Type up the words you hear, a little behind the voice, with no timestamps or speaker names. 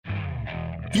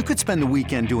You could spend the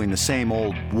weekend doing the same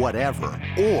old whatever,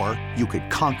 or you could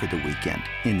conquer the weekend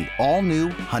in the all-new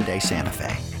Hyundai Santa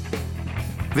Fe.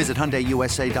 Visit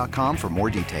HyundaiUSA.com for more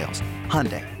details.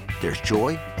 Hyundai, there's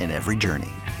joy in every journey.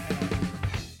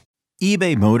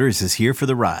 eBay Motors is here for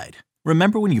the ride.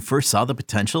 Remember when you first saw the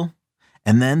potential?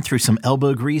 And then through some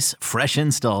elbow grease, fresh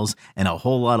installs, and a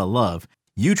whole lot of love,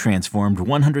 you transformed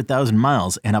 100,000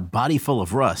 miles and a body full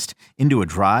of rust into a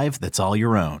drive that's all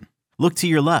your own. Look to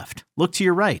your left. Look to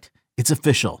your right. It's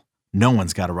official. No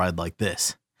one's got a ride like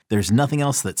this. There's nothing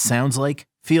else that sounds like,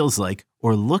 feels like,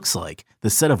 or looks like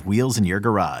the set of wheels in your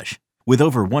garage. With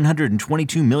over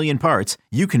 122 million parts,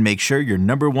 you can make sure your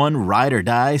number one ride or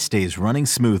die stays running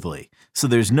smoothly. So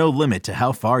there's no limit to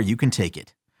how far you can take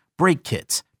it. Brake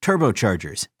kits,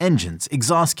 turbochargers, engines,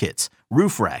 exhaust kits,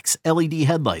 roof racks, LED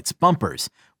headlights,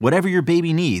 bumpers, whatever your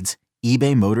baby needs,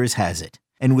 eBay Motors has it.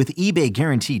 And with eBay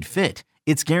Guaranteed Fit,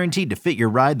 it's guaranteed to fit your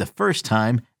ride the first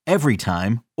time, every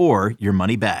time, or your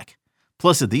money back.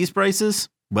 Plus, at these prices,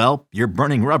 well, you're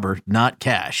burning rubber, not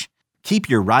cash.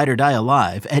 Keep your ride or die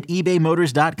alive at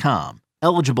ebaymotors.com.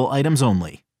 Eligible items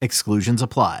only. Exclusions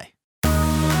apply.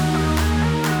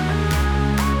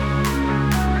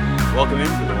 Welcome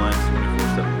into the Lions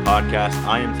 24/7 podcast.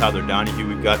 I am Tyler Donahue.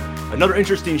 We've got another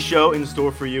interesting show in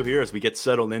store for you here as we get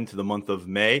settled into the month of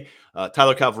May.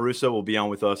 Tyler Calvaruso will be on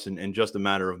with us in just a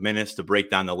matter of minutes to break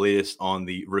down the latest on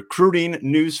the recruiting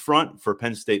news front for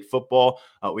Penn State football.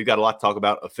 We've got a lot to talk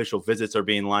about. Official visits are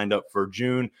being lined up for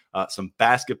June. Some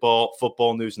basketball,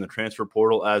 football news in the transfer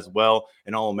portal as well.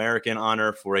 An All-American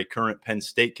honor for a current Penn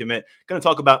State commit. Going to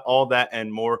talk about all that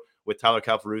and more with Tyler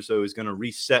Calvaruso, who's going to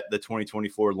reset the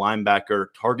 2024 linebacker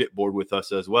target board with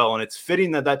us as well. And it's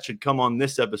fitting that should come on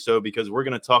this episode because we're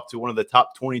going to talk to one of the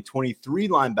top 2023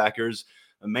 linebackers,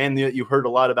 a man that you heard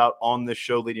a lot about on this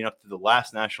show leading up to the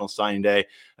last National Signing Day.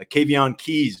 Kaveion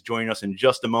Keys joining us in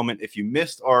just a moment. If you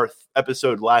missed our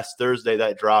episode last Thursday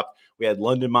that dropped, we had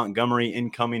London Montgomery,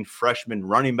 incoming freshman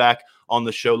running back, on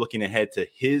the show, looking ahead to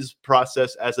his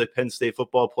process as a Penn State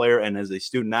football player and as a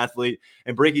student athlete,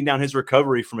 and breaking down his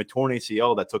recovery from a torn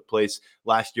ACL that took place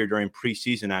last year during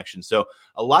preseason action. So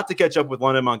a lot to catch up with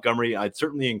London Montgomery. I'd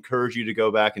certainly encourage you to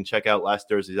go back and check out last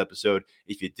Thursday's episode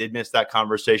if you did miss that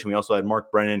conversation. We also had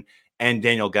Mark Brennan and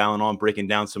Daniel Gallen on breaking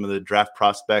down some of the draft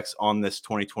prospects on this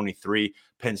 2023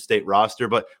 Penn State roster.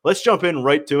 But let's jump in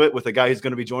right to it with a guy who's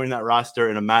going to be joining that roster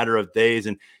in a matter of days.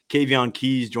 And Kaveion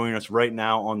Keys joining us right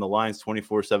now on the Lions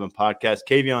 24/7 podcast.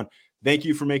 Kaveion, thank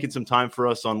you for making some time for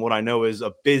us on what I know is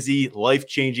a busy,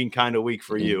 life-changing kind of week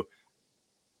for you.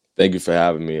 Thank you for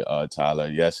having me, Tyler.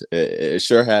 Yes, it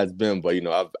sure has been, but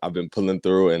I've been pulling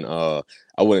through, and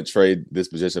I wouldn't trade this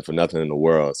position for nothing in the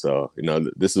world. So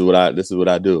this is what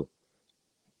I do.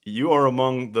 You are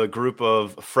among the group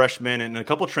of freshmen and a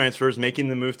couple transfers making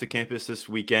the move to campus this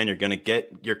weekend. You're going to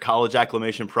get your college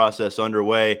acclimation process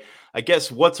underway. I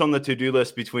guess what's on the to-do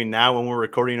list between now and we're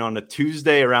recording on a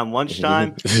Tuesday around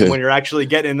lunchtime when you're actually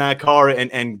getting in that car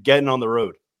and getting on the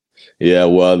road? Yeah,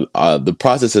 well, the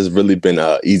process has really been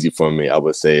easy for me, I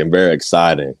would say, and very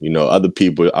exciting. Other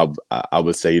people, I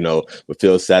would say, would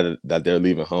feel sad that they're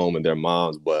leaving home and their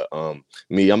moms, but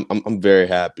me, I'm very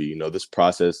happy. This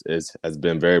process has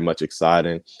been very much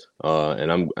exciting,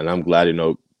 and I'm glad,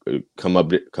 come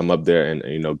up there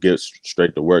and get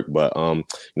straight to work. But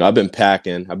I've been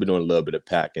packing. I've been doing a little bit of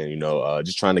packing.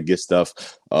 Just trying to get stuff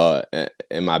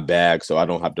in my bag so I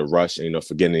don't have to rush and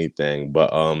forget anything.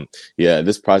 But yeah,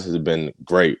 this process has been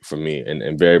great for me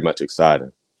and very much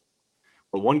exciting.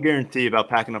 Well, one guarantee about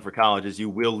packing up for college is you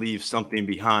will leave something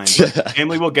behind.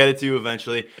 Family will get it to you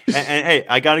eventually. And hey,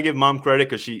 I got to give mom credit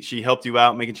because she helped you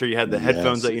out, making sure you had the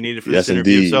headphones that you needed for this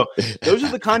interview. Indeed. So those are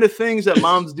the kind of things that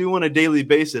moms do on a daily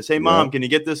basis. Hey, Mom, can you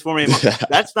get this for me?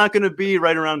 That's not going to be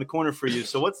right around the corner for you.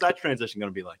 So what's that transition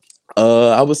going to be like?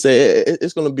 I would say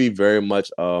it's going to be very much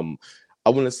I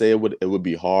wouldn't say it would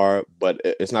be hard, but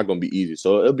it's not going to be easy.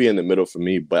 So it'll be in the middle for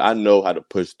me. But I know how to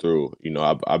push through.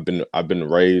 I've been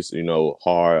raised,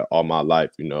 hard all my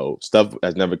life. Stuff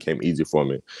has never came easy for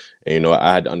me. And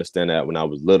I had to understand that when I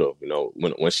was little.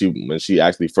 When she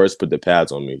actually first put the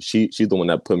pads on me, she's the one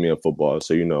that put me in football.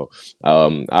 So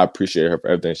I appreciate her for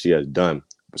everything she has done.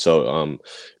 So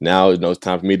now it's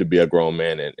time for me to be a grown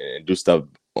man and do stuff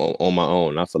on my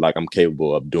own. I feel like I'm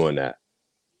capable of doing that.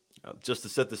 Just to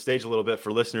set the stage a little bit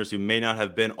for listeners who may not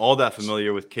have been all that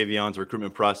familiar with Kaveion's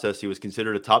recruitment process, he was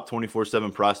considered a top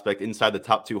 24/7 prospect, inside the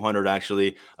top 200,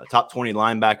 actually, a top 20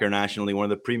 linebacker nationally, one of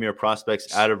the premier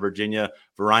prospects out of Virginia,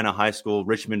 Verina High School,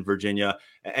 Richmond, Virginia.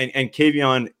 And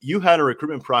Kaveion, you had a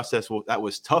recruitment process that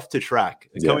was tough to track.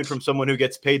 Yes. Coming from someone who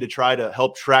gets paid to try to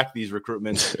help track these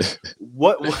recruitments,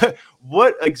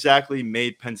 what exactly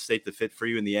made Penn State the fit for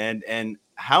you in the end? And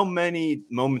how many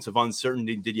moments of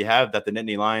uncertainty did you have that the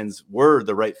Nittany Lions were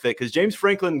the right fit? Because James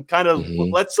Franklin kind of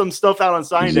let some stuff out on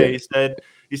signing day.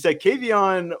 He said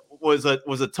Kaveion was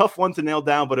a tough one to nail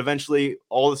down, but eventually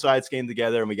all the sides came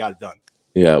together and we got it done.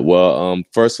 Yeah, well,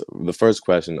 the first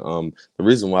question, the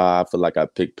reason why I feel like I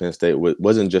picked Penn State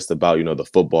wasn't just about, the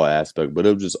football aspect, but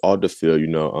it was just all the field,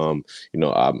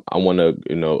 I want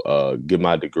to, get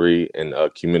my degree in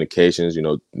communications,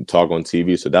 talk on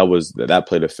TV. So that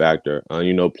played a factor.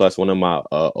 Plus one of my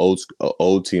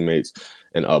old teammates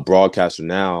and a broadcaster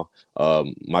now,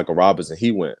 Michael Robinson,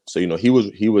 he went. So, he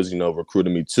was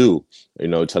recruiting me too,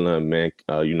 telling him, man,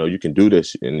 you can do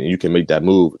this and you can make that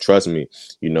move. Trust me,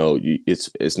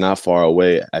 it's not far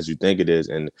away as you think it is.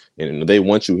 And they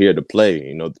want you here to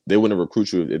play. They wouldn't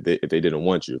recruit you if they didn't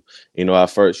want you. At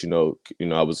first,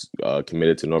 I was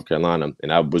committed to North Carolina,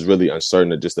 and I was really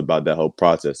uncertain just about that whole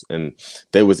process. And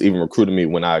they was even recruiting me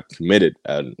when I committed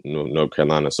at North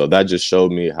Carolina. So that just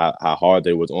showed me how hard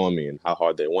they was on me and how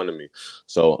hard they wanted me.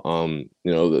 So,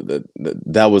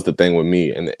 that was the thing with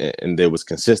me, and they was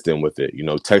consistent with it,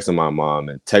 texting my mom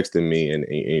and texting me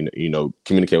and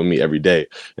communicating with me every day.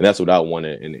 And that's what I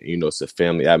wanted. And, it's a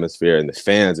family atmosphere, and the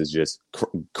fans is just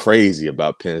crazy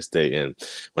about Penn State. And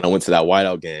when I went to that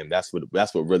whiteout game, that's what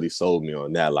really sold me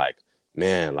on that. Like,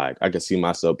 man, like I could see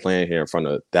myself playing here in front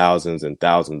of thousands and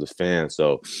thousands of fans.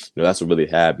 So, that's what really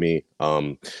had me,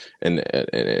 and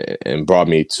brought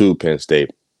me to Penn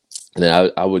State. And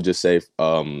then I would just say,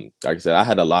 like I said, I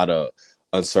had a lot of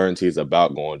uncertainties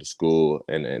about going to school,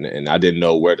 and I didn't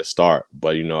know where to start.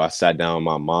 But, I sat down with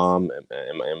my mom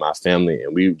and my family,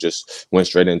 and we just went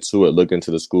straight into it, looked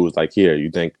into the schools like, here, you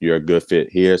think you're a good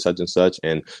fit here, such and such,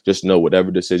 and just know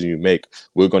whatever decision you make,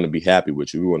 we're going to be happy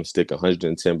with you. We want to stick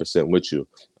 110% with you.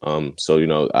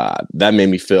 So, that made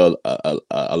me feel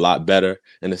a lot better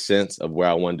in the sense of where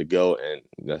I wanted to go, and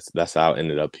that's how I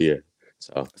ended up here.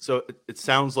 So it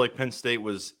sounds like Penn State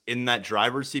was in that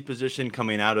driver's seat position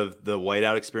coming out of the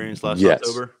whiteout experience last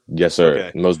October. Yes, sir.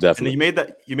 Okay. Most definitely.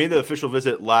 And you made the official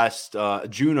visit last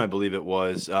June, I believe it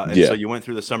was. So you went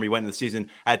through the summer, you went into the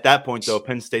season. At that point, though,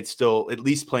 Penn State's still at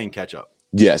least playing catch up.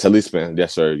 Yes, at least, man.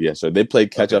 Yes, sir. Yes, sir. They played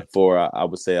catch up for, I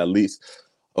would say, at least.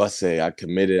 Let's say I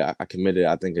committed,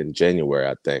 I think in January,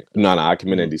 I think. No, I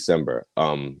committed in December.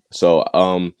 They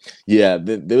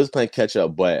was playing catch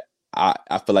up, but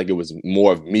I feel like it was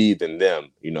more of me than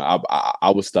them.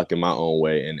 I was stuck in my own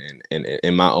way and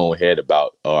in my own head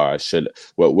about, what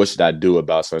should I do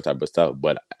about certain type of stuff.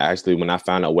 But actually, when I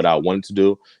found out what I wanted to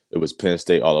do, it was Penn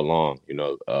State all along.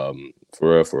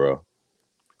 For real.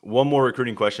 One more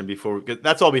recruiting question before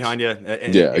that's all behind you.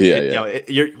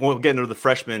 We'll get into the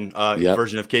freshman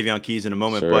version of Kaveion Keys in a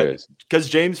moment, but because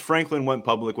James Franklin went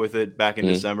public with it back in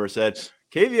December, said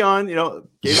Kaveion,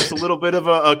 gave us a little bit of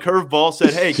a curveball,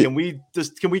 said, hey,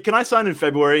 can I sign in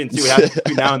February and see what happens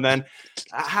between now and then?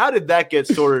 How did that get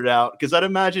sorted out? Because I'd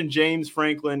imagine James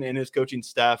Franklin and his coaching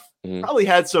staff probably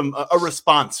had a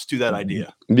response to that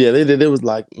idea. Yeah, they did. It was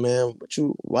like, man,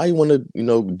 why you want to,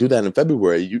 do that in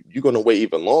February? You're going to wait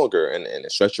even longer and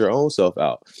stretch your own self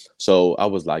out. So I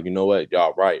was like, you know what,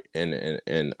 y'all right. And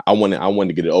I wanted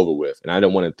to get it over with. And I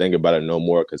didn't want to think about it no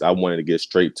more because I wanted to get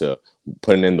straight to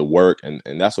putting in the work. And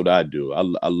that's what I do.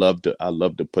 I love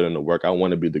to put in the work. I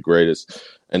want to be the greatest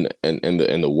in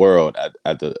the world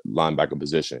at the linebacker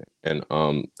position. And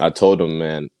I told him,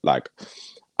 man, like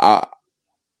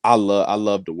I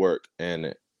love to work,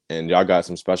 and y'all got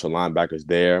some special linebackers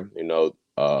there.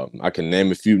 I can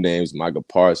name a few names, Michael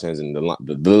Parsons, and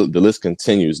the list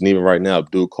continues. And even right now,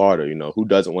 Abdul Carter. Who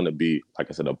doesn't want to be, like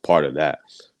I said, a part of that?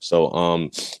 So,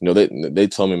 they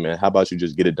told me, man, how about you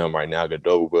just get it done right now, get it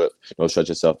over with, stretch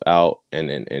yourself out, and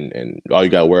all you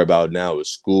got to worry about now is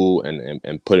school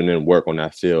and putting in work on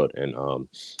that field. And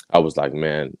I was like,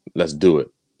 man, let's do it.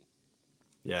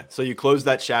 Yeah. So you close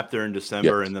that chapter in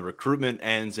December and the recruitment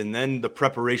ends and then the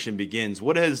preparation begins.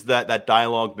 What has that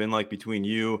dialogue been like between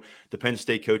you, the Penn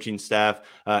State coaching staff,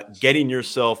 getting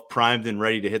yourself primed and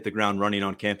ready to hit the ground running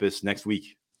on campus next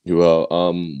week? Well,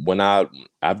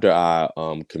 after I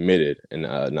committed and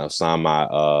now signed my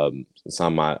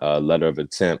letter of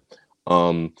intent,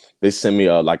 they sent me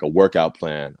a workout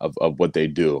plan of what they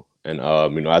do. And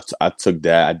I took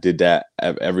that. I did that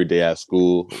every day at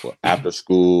school, after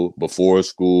school, before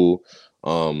school.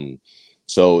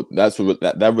 So that's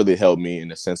that really helped me in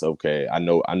the sense of, okay, I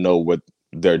know what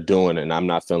they're doing, and I'm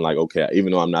not feeling like, okay,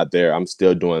 even though I'm not there, I'm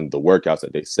still doing the workouts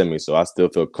that they send me, so I still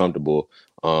feel comfortable.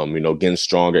 Getting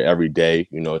stronger every day.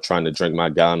 Trying to drink my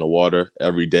gallon of water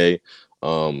every day.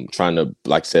 Trying to,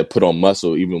 like I said, put on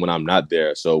muscle even when I'm not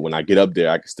there. So when I get up there,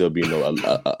 I can still be,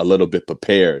 a little bit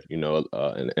prepared, in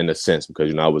a sense,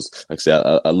 because, I was, like I said,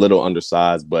 a little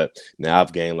undersized, but now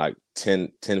I've gained like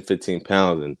 15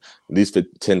 pounds, and these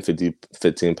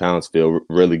 15 pounds feel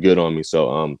really good on me.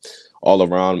 So, all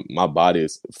around, my body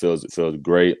feels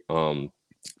great.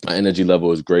 My energy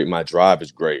level is great. My drive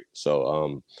is great.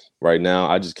 So, right now,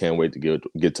 I just can't wait to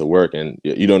get to work. And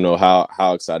you don't know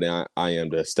how excited I am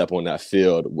to step on that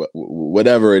field,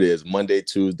 whatever it is, Monday,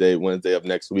 Tuesday, Wednesday of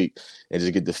next week, and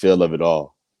just get the feel of it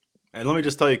all. And let me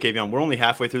just tell you, Kaveion, we're only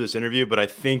halfway through this interview, but I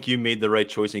think you made the right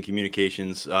choice in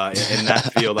communications in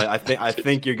that field. I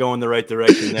think you're going the right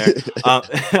direction there.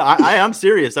 I'm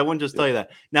serious. I wouldn't just tell you that.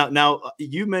 Now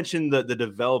you mentioned the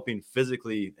developing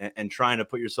physically and trying to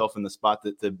put yourself in the spot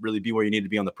to really be where you need to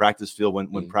be on the practice field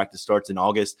when practice starts in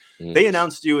August. They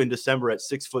announced you in December at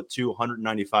 6'2",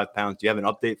 195 pounds. Do you have an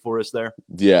update for us there?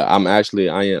 Yeah, I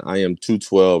am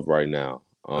 212 right now.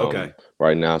 Okay.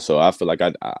 Right now, so I feel like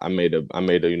I made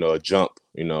a jump.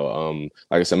 Like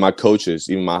I said, my coaches,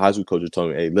 even my high school coaches, told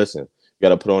me, "Hey, listen, you got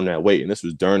to put on that weight," and this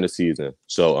was during the season.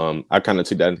 So I kind of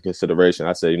took that into consideration.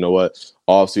 I said, you know what,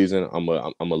 off season, I'm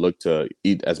gonna look to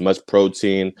eat as much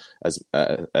protein as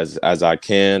I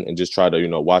can, and just try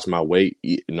to watch my weight.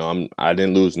 I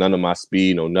didn't lose none of my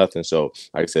speed, no nothing. So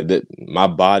like I said, my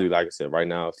body, like I said, right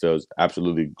now it feels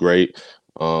absolutely great.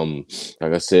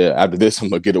 Like I said, after this, I'm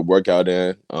gonna get a workout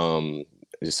in.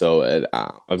 So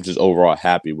I'm just overall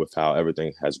happy with how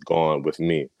everything has gone with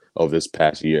me over this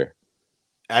past year.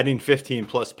 Adding 15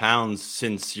 plus pounds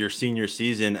since your senior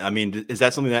season, I mean, is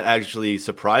that something that actually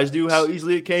surprised you how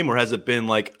easily it came, or has it been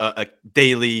like a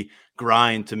daily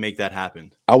grind to make that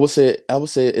happen? I would say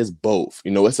it's both.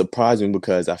 It's surprising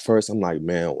because at first I'm like,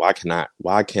 man, why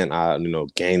can't I,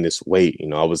 gain this weight?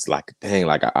 I was like, dang,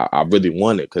 like I really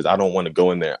want it, because I don't want to go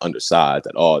in there undersized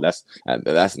at all. That's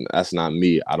not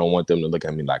me. I don't want them to look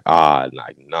at me like,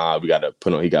 like, nah, he got to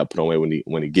put on weight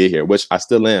when he get here, which I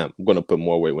still am. I'm gonna put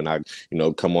more weight when I,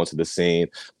 come onto the scene.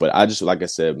 But I just, like I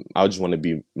said, I just want to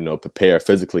be, prepared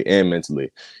physically and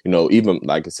mentally. Even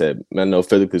like I said, I know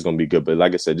physically is gonna be good, but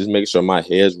like I said, just make sure my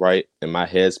head's right and my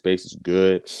head space is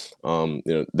good.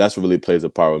 That's what really plays a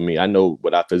part with me. I know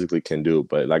what I physically can do,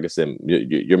 but like I said,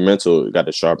 your mental got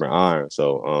to sharpen iron.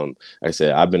 So like I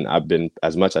said, I've been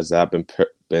as much as I've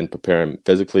been preparing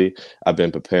physically, I've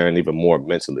been preparing even more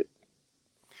mentally.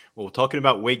 Well, talking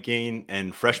about weight gain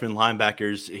and freshman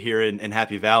linebackers here in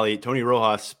Happy Valley, Tony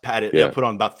Rojas put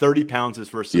on about 30 pounds his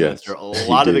first semester. Yes,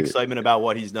 a lot of excitement about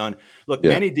what he's done. Look,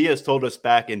 Manny Diaz told us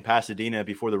back in Pasadena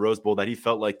before the Rose Bowl that he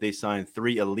felt like they signed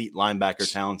 3 elite linebacker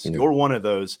talents. You're one of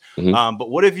those. But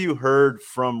what have you heard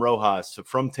from Rojas,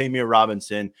 from Tamir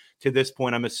Robinson to this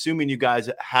point? I'm assuming you guys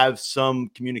have some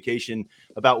communication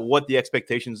about what the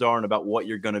expectations are and about what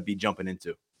you're going to be jumping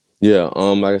into. Yeah,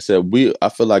 like I said, I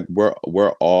feel like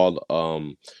we're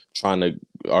all trying to,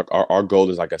 our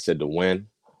goal is, like I said, to win,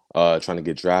 trying to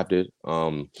get drafted.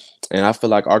 And I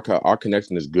feel like our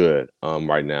connection is good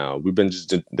right now.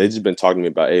 They just been talking to me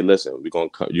about, hey, listen,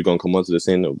 you're gonna come onto the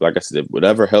scene. Like I said,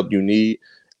 whatever help you need,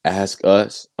 ask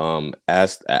us.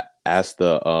 Ask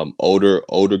the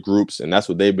older groups, and that's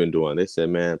what they've been doing. They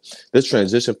said, man, this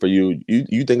transition for you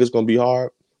think it's gonna be hard,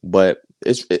 but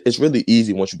it's really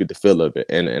easy once you get the feel of it.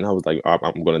 And I was like,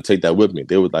 I'm going to take that with me.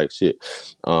 They was like, shit,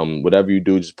 whatever you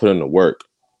do, just put in the work.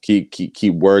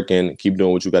 Keep working, keep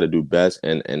doing what you got to do best,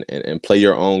 and play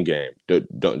your own game.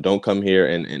 Don't come here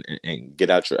and get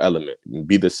out your element.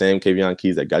 Be the same Kaveion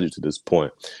Keys that got you to this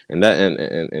point. And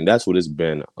that's what it's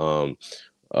been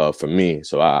for me.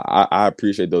 So I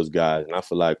appreciate those guys, and I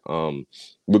feel like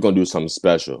we're gonna do something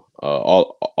special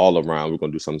all around. We're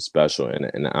gonna do something special,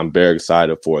 and I'm very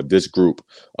excited for this group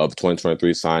of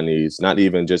 2023 signees. Not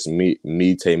even just me,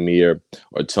 Tamir,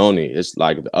 or Tony. It's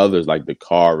like the others, like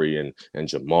Dakari and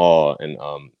Jamal and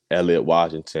Elliot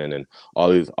Washington and all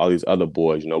these other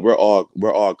boys. We're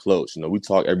all close. We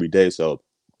talk every day, so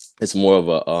it's more of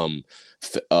a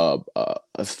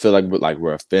I feel like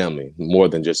we're a family more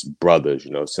than just brothers,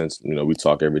 since we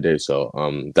talk every day. So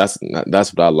that's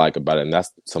what I like about it, and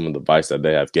that's some of the advice that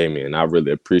they have gave me, and I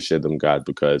really appreciate them guys,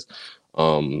 because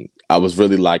I was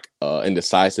really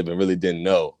indecisive and really didn't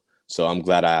know. So I'm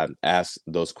glad I asked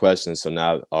those questions. So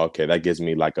now, okay, that gives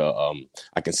me like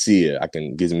I can see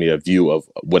it. Gives me a view of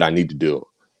what I need to do.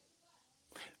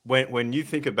 When you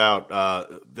think about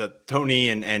the Tony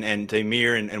and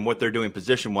Tamir and what they're doing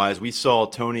position wise, we saw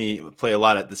Tony play a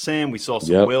lot at the Sam. We saw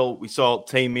some Will. We saw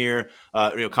Tamir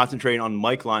concentrating on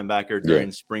Mike linebacker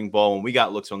during spring ball when we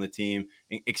got looks on the team,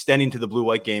 extending to the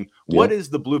blue-white game. What is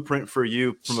the blueprint for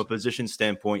you from a position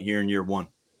standpoint here in year one?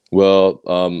 Well,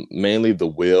 mainly the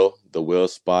will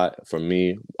spot for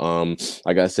me.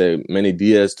 Like I said, Manny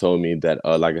Diaz told me that,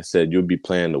 like I said, you'll be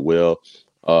playing the will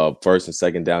first and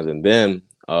second downs, and then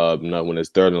when it's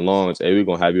third and longs, hey, we're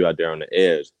gonna have you out there on the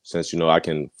edge. Since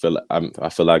I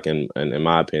feel like in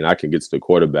my opinion, I can get to the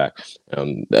quarterback.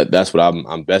 That's what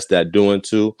I'm best at doing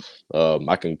too.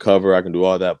 I can cover, I can do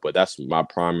all that, but that's my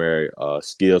primary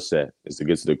skill set is to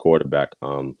get to the quarterback.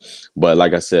 But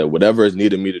like I said, whatever is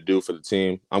needed me to do for the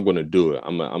team, I'm gonna do it.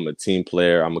 I'm a team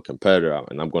player, I'm a competitor,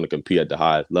 and I'm gonna compete at the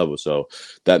highest level. So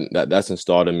that's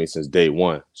installed in me since day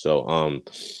one. So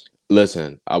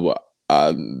listen,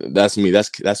 that's me.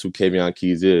 That's who Kaveion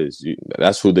Keys is.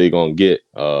 That's who they're gonna get.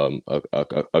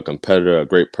 A competitor, a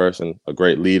great person, a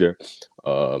great leader,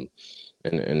 and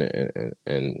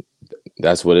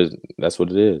that's what it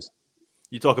is.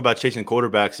 You talk about chasing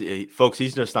quarterbacks, folks.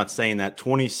 He's just not saying that.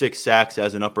 26 sacks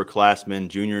as an upperclassman,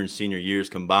 junior and senior years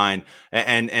combined,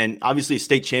 and obviously a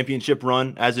state championship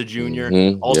run as a junior,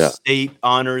 all state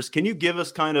honors. Can you give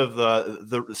us kind of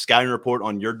the scouting report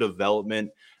on your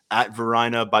development at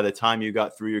Varina by the time you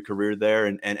got through your career there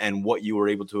and what you were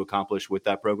able to accomplish with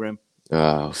that program?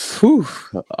 All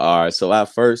right. So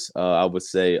at first, I would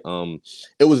say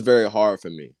it was very hard for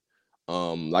me.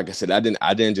 Like I said, I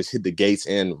didn't just hit the gates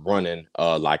in running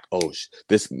like, oh,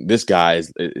 this guy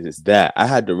is that. I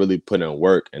had to really put in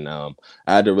work, and I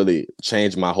had to really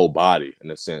change my whole body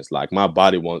in a sense. Like my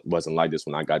body wasn't like this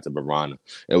when I got to Varina.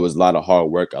 It was a lot of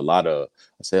hard work, a lot of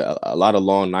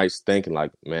long nights thinking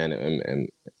like, man, and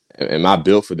am I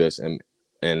built for this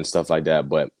and stuff like that.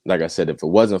 But like I said, if it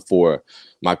wasn't for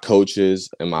my coaches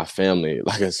and my family,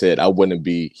 like I said, I wouldn't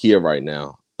be here right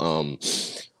now.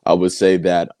 I would say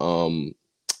that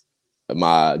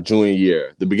my junior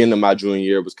year, the beginning of my junior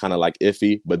year was kind of like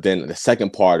iffy, but then the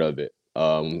second part of it,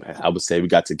 I would say we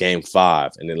got to game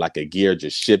 5, and then like a gear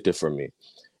just shifted for me.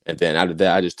 And then after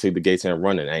that, I just took the gates and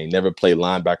running. I ain't never played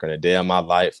linebacker in a day of my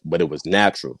life, but it was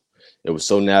natural. It was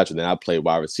so natural. Then I played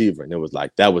wide receiver, and it was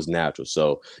like that was natural.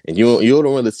 So, and you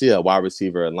don't really see a wide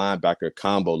receiver and linebacker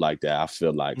combo like that, I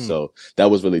feel like. So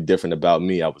that was really different about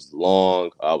me. I was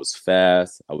long, I was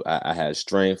fast, I had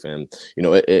strength, and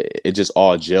it just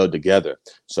all gelled together.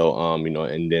 So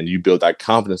and then you build that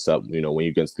confidence up, when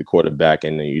you get to the quarterback,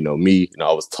 and then me,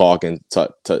 I was talking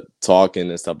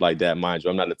and stuff like that. Mind you,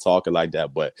 I'm not a talker like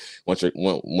that, but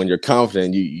when you're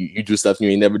confident, you do stuff you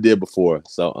ain't never did before.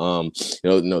 So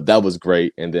that was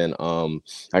great. And then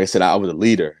like I said, I was a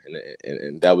leader,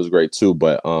 and that was great too.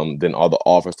 But then all the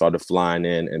offers started flying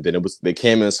in, and then they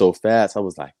came in so fast. I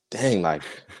was like, dang, like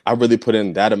I really put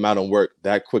in that amount of work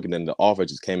that quick, and then the offer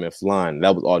just came in flying.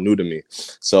 That was all new to me.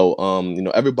 So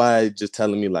everybody just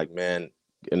telling me like, man,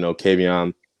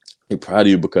 Kaveion, I'm proud of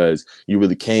you because you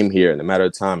really came here in a matter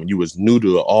of time, and you was new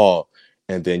to it all,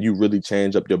 and then you really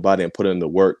changed up your body and put in the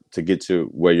work to get to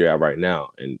where you're at right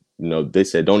now. And they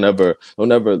said don't ever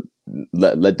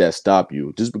let that stop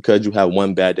you. Just because you have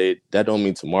one bad day, that don't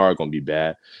mean tomorrow gonna be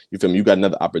bad. You feel me? You got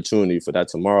another opportunity for that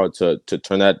tomorrow to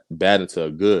turn that bad into a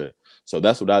good. So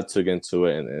that's what I took into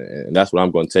it, and that's what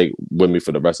I'm going to take with me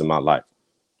for the rest of my life.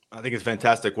 I think it's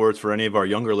fantastic words for any of our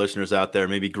younger listeners out there,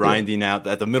 maybe grinding out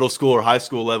at the middle school or high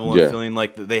school level and feeling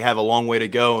like they have a long way to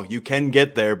go. You can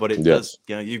get there, but it does,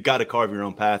 you've got to carve your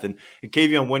own path. And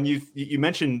Kaveion, when you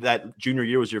mentioned that junior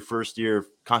year was your first year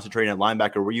concentrating at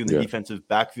linebacker, were you in the defensive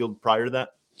backfield prior to that?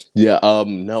 Yeah,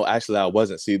 no, actually I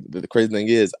wasn't. See, the crazy thing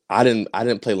is I didn't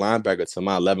play linebacker till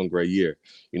my 11th grade year.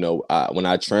 When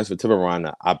I transferred to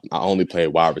Varina, I only played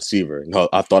wide receiver.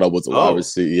 I thought I was a wide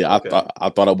receiver. Yeah, okay. I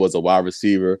thought I was a wide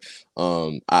receiver.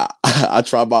 I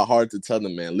tried my hard to tell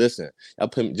them, man, listen,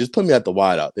 just put me at the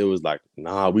wideout. It was like,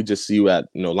 nah, we just see you at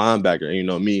linebacker.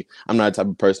 And me, I'm not the type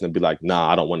of person to be like,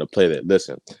 nah, I don't want to play that.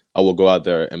 Listen, I will go out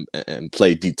there and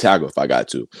play deep tackle if I got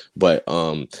to. But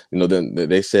then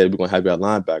they said we're gonna have you at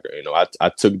linebacker. I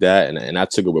took that and I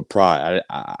took it with pride.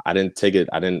 I didn't take it.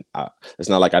 It's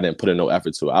not like I didn't put in no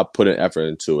effort to it. I put an effort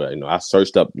into it. I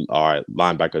searched up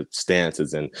linebacker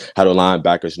stances and how do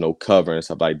linebackers cover and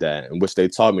stuff like that. And which they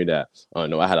taught me that. that.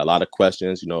 No, I had a lot of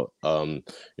questions. I'm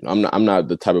not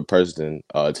the type of person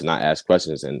to not ask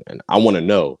questions, and I want to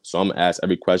know. So I'm gonna ask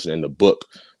every question in the book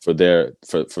for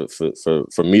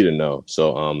me to know.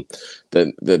 So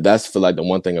that's for like the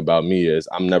one thing about me is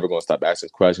I'm never gonna stop asking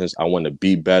questions. I want to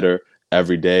be better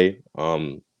every day.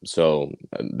 So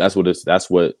that's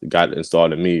what got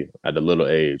installed in me at a little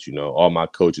age. All my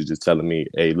coaches just telling me,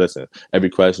 hey, listen,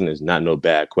 every question is not no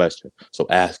bad question, so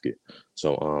ask it.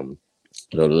 So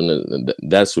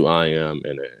that's who I am.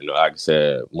 And like I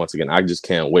said, once again, I just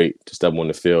can't wait to step on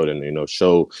the field and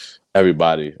show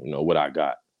everybody what I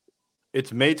got.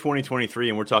 It's May 2023,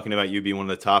 and we're talking about you being one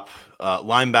of the top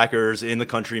linebackers in the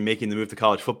country making the move to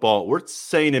college football. We're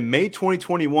saying in May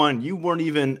 2021, you weren't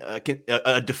even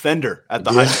a defender at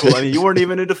the high school. I mean, you weren't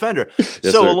even a defender. Yes,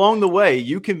 so sir. Along the way,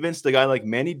 you convinced a guy like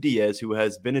Manny Diaz, who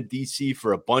has been a DC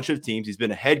for a bunch of teams. He's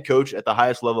been a head coach at the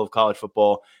highest level of college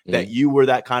football, that you were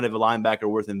that kind of a linebacker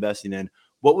worth investing in.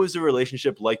 What was the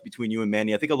relationship like between you and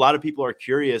Manny? I think a lot of people are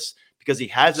curious because he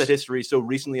has that history so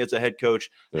recently as a head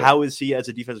coach. Yeah. How is he as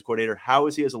a defensive coordinator? How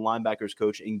is he as a linebackers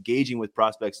coach engaging with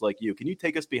prospects like you? Can you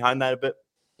take us behind that a bit?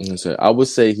 I would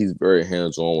say he's very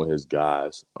hands-on with his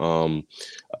guys. When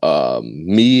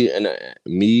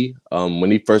he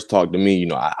first talked to me,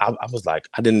 I was like,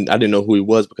 I didn't know who he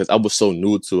was because I was so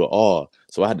new to it all.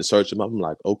 So I had to search him up. I'm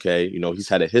like, okay, he's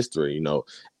had a history,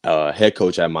 head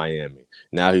coach at Miami.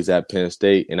 Now he's at Penn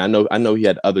State, and I know he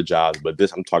had other jobs, but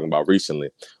this I'm talking about recently.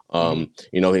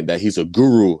 That he's a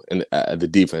guru in the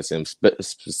defense and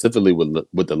specifically with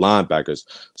the linebackers.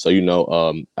 So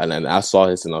and I saw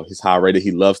his high rated.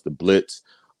 He loves the blitz.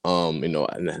 And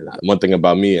one thing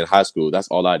about me in high school, that's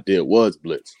all I did was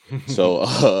blitz. So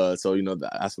that's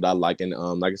what I like. And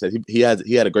like I said, he had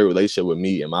a great relationship with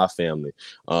me and my family.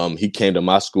 He came to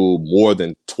my school more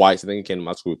than twice. I think he came to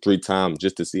my school 3 times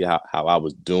just to see how I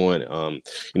was doing.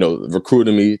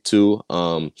 Recruiting me too.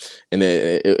 And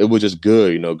it was just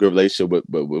good. Good relationship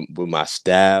with my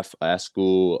staff at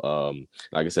school.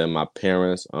 Like I said, my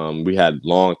parents. We had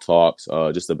long talks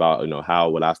just about how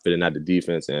would I fit in at the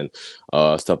defense and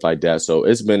stuff like that. So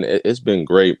it's been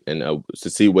great, and to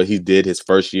see what he did his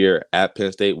first year at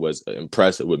Penn State was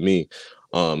impressive with me.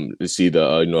 To see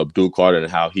the Abdul Carter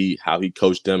and how he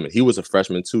coached them, and he was a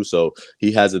freshman too, so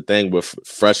he has a thing with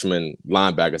freshman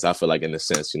linebackers. I feel like in a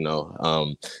sense,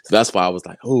 so that's why I was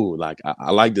like, oh, like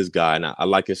I like this guy, and I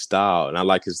like his style, and I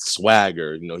like his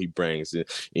swagger. He brings,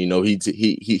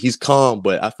 he's calm,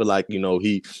 but I feel like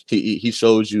he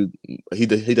shows you he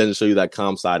doesn't show you that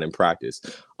calm side in practice.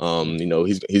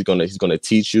 He's gonna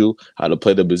teach you how to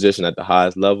play the position at the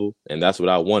highest level, and that's what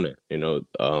I wanted.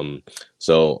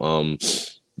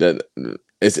 That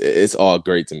it's all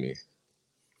great to me.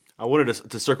 I wanted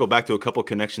to circle back to a couple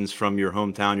connections from your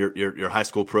hometown, your high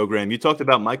school program. You talked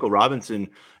about Michael Robinson,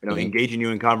 engaging you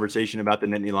in conversation about the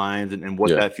Nittany Lions and what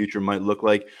that future might look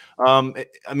like.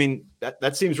 I mean,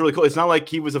 that seems really cool. It's not like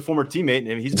he was a former teammate.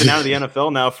 I mean, he's been out of the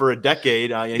NFL now for a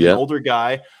decade. He's an older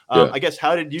guy. I guess,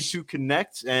 how did you two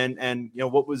connect? And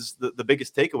what was the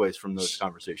biggest takeaways from those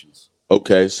conversations?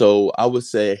 Okay, so I would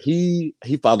say he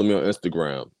followed me on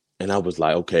Instagram. And I was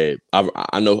like, okay,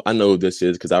 I know who this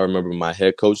is because I remember my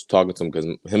head coach talking to him because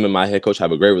him and my head coach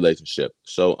have a great relationship.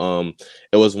 So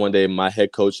it was one day my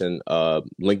head coach and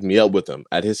linked me up with him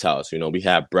at his house. We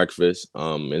had breakfast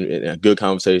and a good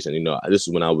conversation. This is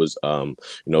when I was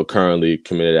currently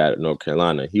committed at North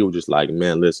Carolina. He was just like,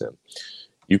 man, listen,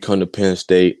 you come to Penn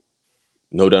State,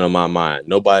 no doubt in my mind,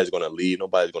 nobody's gonna leave,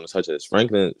 nobody's gonna touch this.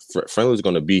 Franklin's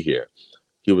gonna be here.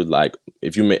 He was like,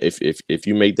 if you make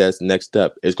that next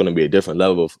step, it's going to be a different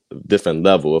level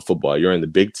of football. You're in the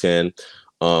Big Ten.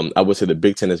 I would say the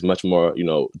Big Ten is much more,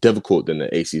 difficult than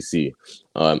the ACC,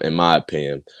 in my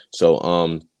opinion.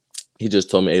 So he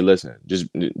just told me, hey, listen, just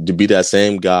to be that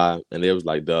same guy. And it was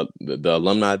like the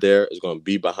alumni there is going to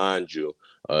be behind you.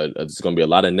 There's going to be a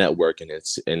lot of networking,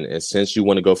 and since you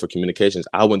want to go for communications,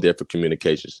 I went there for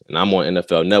communications, and I'm on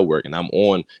NFL Network, and I'm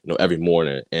on every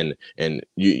morning. And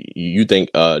you think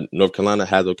North Carolina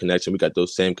has a connection? We got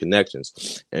those same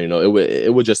connections, and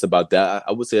it was just about that.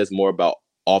 I would say it's more about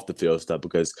off the field stuff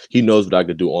because he knows what I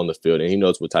could do on the field, and he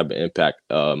knows what type of impact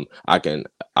I can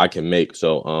make.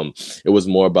 So it was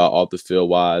more about off the field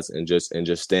wise, and just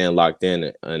staying locked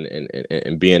in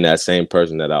and being that same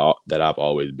person that I've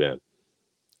always been.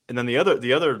 And then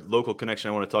the other local connection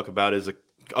I want to talk about is an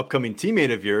upcoming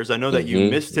teammate of yours. I know that you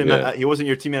missed him. Yeah. He wasn't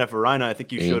your teammate at Verina. I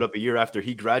think you showed up a year after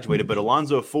he graduated. But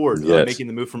Alonzo Ford making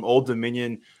the move from Old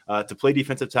Dominion to play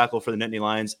defensive tackle for the Nittany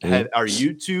Lions. Are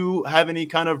you two have any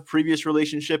kind of previous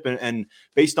relationship? And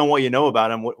based on what you know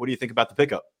about him, what do you think about the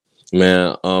pickup?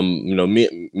 Man,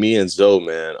 me and Zoe,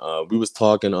 man, we was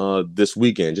talking this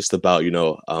weekend just about,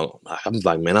 I was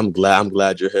like, man, I'm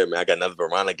glad you're here, man. I got another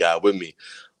Verona guy with me.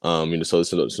 So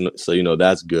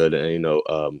that's good.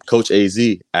 And Coach AZ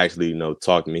actually,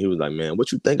 talked to me. He was like, man,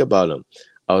 what you think about him?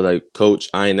 I was like, Coach,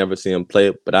 I ain't never seen him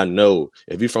play, but I know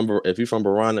if he's from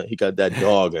Verona, he got that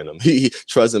dog in him. He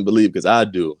trusts and believe because I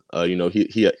do.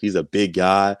 He's a big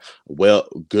guy,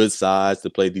 good size to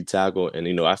play D tackle, and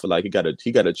I feel like he got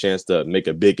a chance to make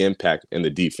a big impact in the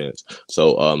defense.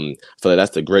 So I feel like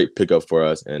that's a great pickup for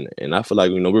us, and I feel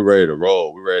like we're ready to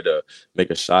roll. We're ready to make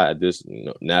a shot at this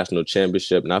national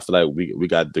championship, and I feel like we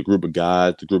got the group of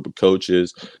guys, the group of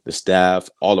coaches, the staff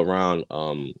all around.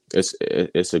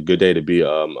 It's a good day to be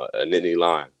a Nittany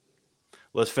Lion.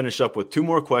 Let's finish up with two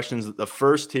more questions. The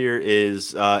first here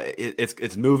is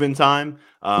it's move-in time.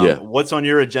 What's on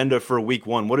your agenda for week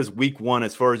one? What does week one,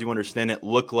 as far as you understand it,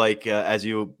 look like as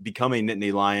you become a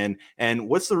Nittany Lion? And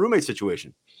what's the roommate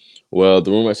situation? Well,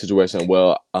 the roommate situation.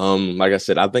 Well, like I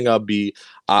said, I think I'll be.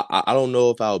 I don't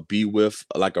know if I'll be with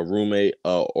like a roommate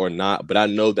or not, but I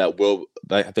know that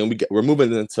we're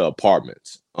moving into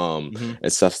apartments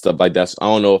and stuff like that. So I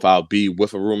don't know if I'll be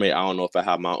with a roommate. I don't know if I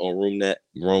have my own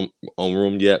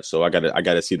room yet. So I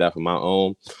gotta see that for my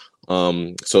own.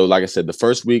 So like I said, the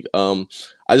first week,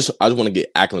 I just want to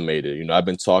get acclimated. I've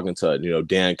been talking to,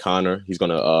 Dan Connor. He's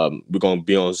we're going to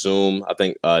be on Zoom, I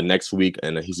think, next week.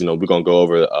 And we're going to go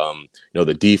over,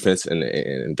 the defense and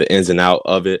the ins and out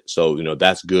of it. So,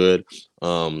 that's good.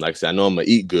 Like I said, I know I'm going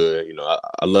to eat good.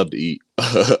 I love to eat.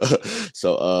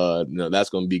 So, that's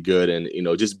going to be good. And,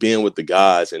 just being with the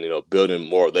guys and, building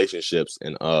more relationships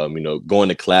and, going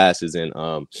to classes and,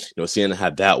 seeing how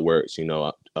that works,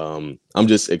 I'm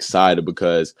just excited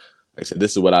because, like I said,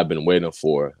 this is what I've been waiting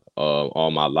for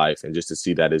all my life. And just to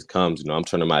see that it comes, I'm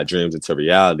turning my dreams into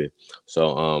reality.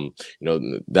 So,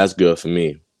 that's good for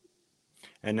me.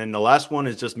 And then the last one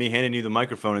is just me handing you the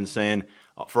microphone and saying,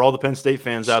 for all the Penn State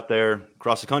fans out there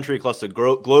across the country, across the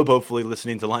globe, hopefully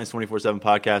listening to Lions 24/7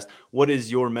 podcast, what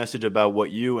is your message about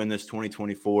what you and this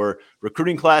 2024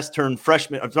 recruiting class turned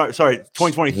freshman? I'm sorry,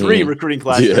 2023 recruiting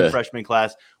class turned freshman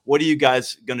class. What are you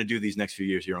guys going to do these next few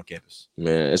years here on campus?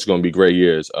 Man, it's going to be great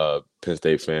years, Penn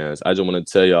State fans. I just want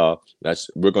to tell y'all that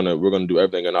we're gonna do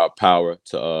everything in our power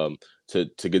to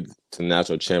get to the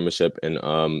national championship and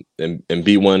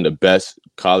be one of the best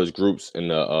college groups in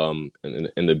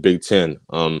the Big Ten.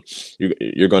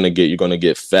 You're gonna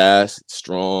get fast,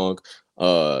 strong,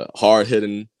 hard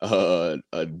hitting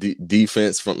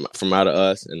defense from out of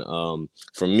us. And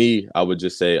for me, I would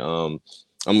just say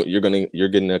you're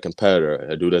getting a competitor,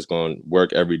 a dude that's going to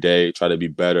work every day, try to be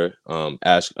better. I'm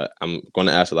going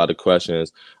to ask a lot of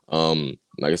questions. Like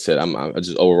I said, I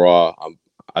just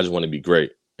want to be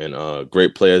great. And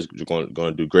great players are going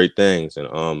to do great things, and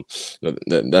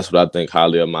that's what I think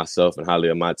highly of myself and highly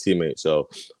of my teammates. So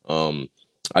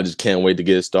I just can't wait to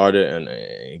get it started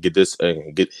and get this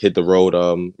hit the road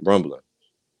rumbling.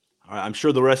 All right, I'm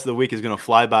sure the rest of the week is going to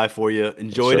fly by for you.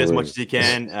 Enjoy it as much as you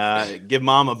can. Give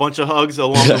mom a bunch of hugs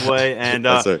along the way, and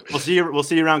we'll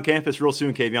see you around campus real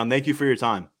soon, Kaveion. Thank you for your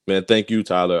time, man. Thank you,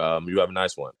 Tyler. You have a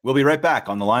nice one. We'll be right back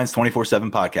on the Lions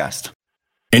 24/7 podcast.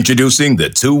 Introducing the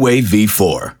two-way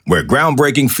V4, where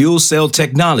groundbreaking fuel cell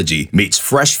technology meets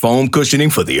fresh foam cushioning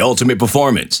for the ultimate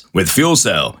performance. With fuel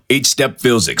cell, each step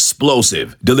feels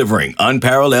explosive, delivering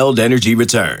unparalleled energy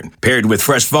return. Paired with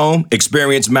fresh foam,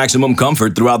 experience maximum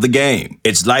comfort throughout the game.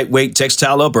 Its lightweight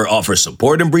textile upper offers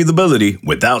support and breathability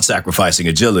without sacrificing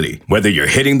agility. Whether you're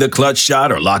hitting the clutch shot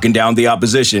or locking down the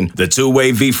opposition, the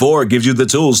two-way V4 gives you the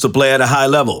tools to play at a high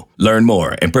level. Learn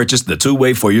more and purchase the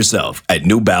two-way for yourself at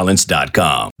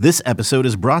newbalance.com. This episode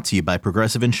is brought to you by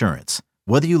Progressive Insurance.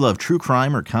 Whether you love true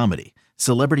crime or comedy,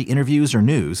 celebrity interviews or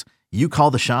news, you call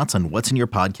the shots on what's in your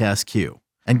podcast queue.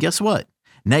 And guess what?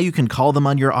 Now you can call them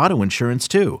on your auto insurance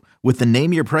too with the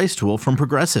Name Your Price tool from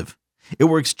Progressive. It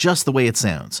works just the way it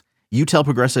sounds. You tell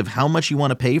Progressive how much you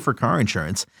want to pay for car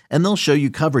insurance, and they'll show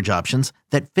you coverage options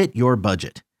that fit your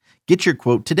budget. Get your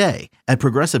quote today at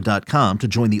Progressive.com to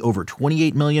join the over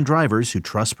 28 million drivers who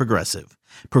trust Progressive.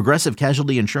 Progressive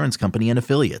Casualty Insurance Company and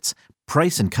Affiliates.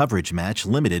 Price and coverage match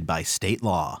limited by state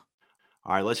law.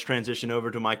 All right, let's transition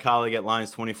over to my colleague at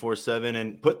Lions 24/7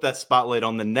 and put that spotlight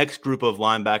on the next group of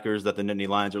linebackers that the Nittany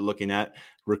Lions are looking at.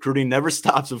 Recruiting never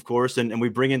stops, of course, and we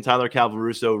bring in Tyler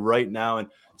Calvaruso right now. And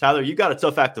Tyler, you got a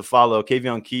tough act to follow.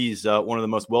 Kaveion Keys, one of the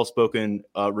most well-spoken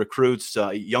recruits,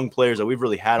 young players that we've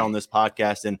really had on this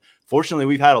podcast. And fortunately,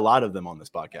 we've had a lot of them on this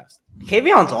podcast.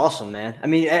 Kaveion's awesome, man. I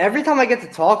mean, every time I get to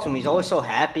talk to him, he's always so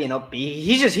happy and upbeat.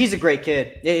 He's a great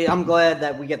kid. I'm glad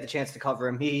that we get the chance to cover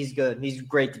him. He's good. He's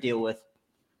great to deal with.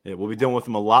 Yeah, we'll be dealing with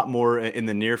him a lot more in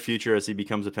the near future as he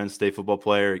becomes a Penn State football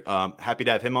player. Happy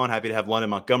to have him on. Happy to have London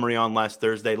Montgomery on last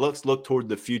Thursday. Let's look toward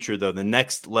the future, though, the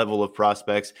next level of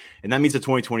prospects, and that means the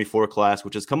 2024 class,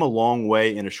 which has come a long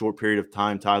way in a short period of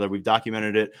time, Tyler. We've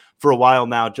documented it for a while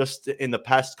now, just in the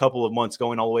past couple of months,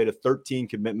 going all the way to 13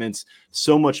 commitments,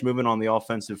 so much movement on the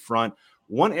offensive front.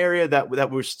 One area that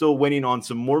we're still waiting on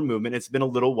some more movement, it's been a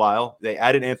little while. They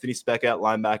added Anthony Speck at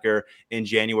linebacker in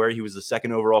January. He was the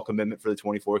second overall commitment for the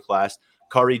 24 class.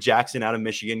 Kari Jackson out of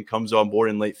Michigan comes on board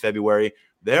in late February.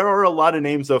 There are a lot of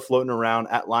names, though, floating around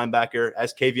at linebacker.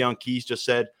 As Kaveion Keys just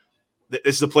said,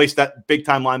 this is a place that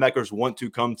big-time linebackers want to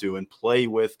come to and play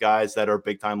with guys that are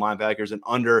big-time linebackers and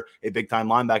under a big-time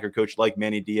linebacker coach like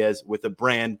Manny Diaz with a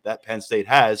brand that Penn State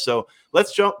has. So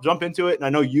let's jump into it. And I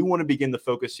know you want to begin the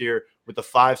focus here with the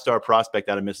 5-star prospect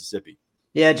out of Mississippi.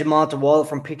 Yeah, Jamonta Waller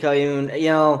from Kaveion. You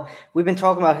know, we've been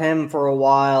talking about him for a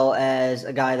while as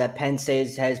a guy that Penn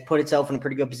State has put itself in a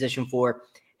pretty good position for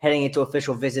heading into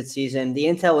official visit season. The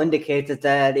intel indicates that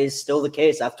that is still the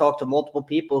case. I've talked to multiple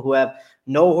people who have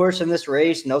no horse in this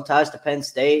race, no ties to Penn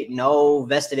State, no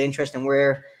vested interest in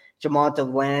where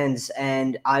Jamonta lands.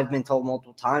 And I've been told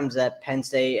multiple times that Penn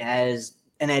State has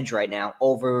an edge right now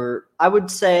over, I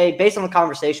would say, based on the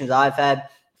conversations I've had,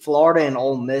 Florida and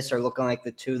Ole Miss are looking like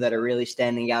the two that are really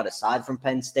standing out aside from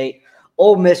Penn State.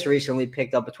 Ole Miss recently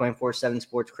picked up a 24/7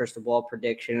 Sports crystal ball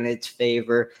prediction in its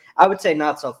favor. I would say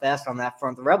not so fast on that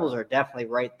front. The Rebels are definitely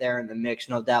right there in the mix,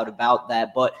 no doubt about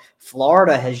that. But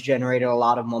Florida has generated a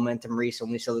lot of momentum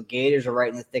recently, so the Gators are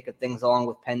right in the thick of things along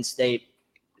with Penn State.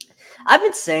 I've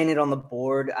been saying it on the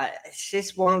board. It's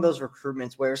just one of those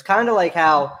recruitments where it's kind of like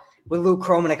how with Luke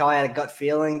Kromenik, I had a gut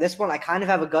feeling. This one, I kind of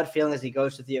have a gut feeling as he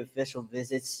goes to the official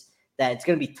visits that it's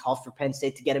going to be tough for Penn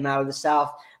State to get him out of the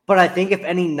South. But I think if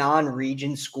any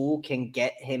non-region school can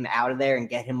get him out of there and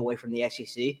get him away from the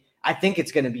SEC, I think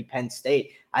it's going to be Penn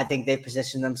State. I think they've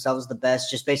positioned themselves the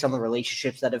best just based on the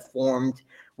relationships that have formed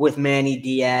with Manny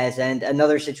Diaz. And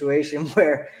another situation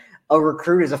where a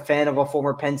recruit is a fan of a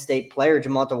former Penn State player.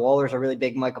 Jamonta Waller is a really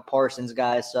big Micah Parsons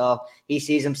guy. So he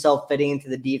sees himself fitting into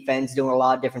the defense, doing a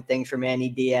lot of different things for Manny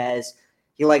Diaz.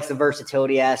 He likes the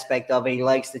versatility aspect of it. He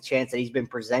likes the chance that he's been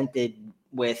presented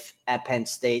with at Penn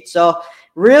State. So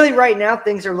really right now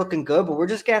things are looking good, but we're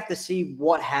just going to have to see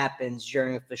what happens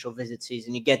during official visit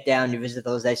season. You get down, you visit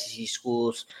those SEC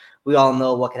schools. We all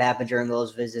know what could happen during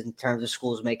those visits in terms of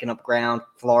schools making up ground.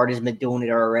 Florida's been doing it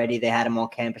already. They had him on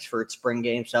campus for its spring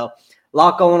game. So a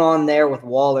lot going on there with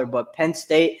Waller, but Penn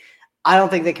State, I don't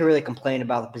think they can really complain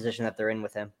about the position that they're in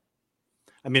with him.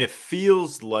 I mean, it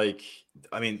feels like,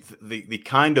 the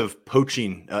kind of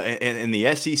poaching in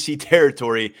the SEC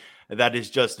territory that is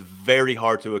just very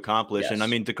hard to accomplish. Yes. And I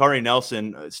mean, Dakari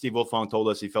Nelson, Steve Wiltfong told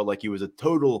us he felt like he was a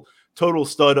total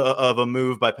stud of a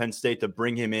move by Penn State to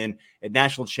bring him in, a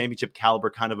national championship caliber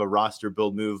kind of a roster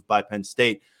build move by Penn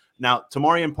State. Now,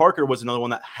 Tamarian Parker was another one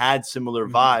that had similar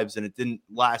vibes, and it didn't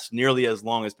last nearly as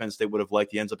long as Penn State would have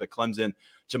liked. He ends up at Clemson.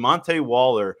 Jamonta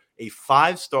Waller, a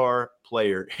 5-star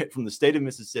player from the state of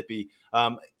Mississippi.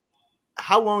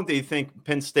 How long do you think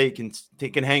Penn State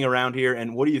can hang around here?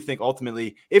 And what do you think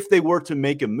ultimately, if they were to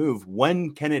make a move,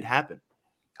 when can it happen?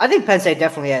 I think Penn State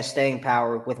definitely has staying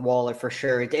power with Waller for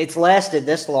sure. It's lasted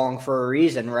this long for a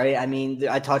reason, right? I mean,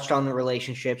 I touched on the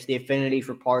relationships, the affinity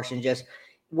for Parsons. Just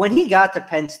when he got to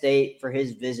Penn State for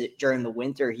his visit during the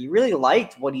winter, he really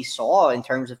liked what he saw in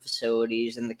terms of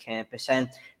facilities and the campus. And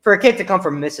for a kid to come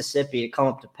from Mississippi to come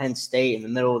up to Penn State in the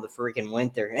middle of the freaking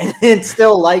winter and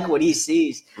still like what he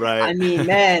sees. Right. I mean,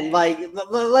 man, like,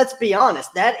 let's be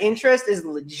honest. That interest is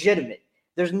legitimate.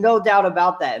 There's no doubt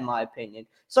about that, in my opinion.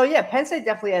 So, yeah, Penn State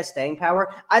definitely has staying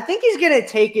power. I think he's going to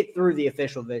take it through the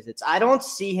official visits. I don't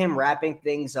see him wrapping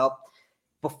things up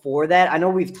before that. I know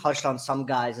we've touched on some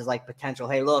guys as like potential.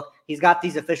 Hey, look, he's got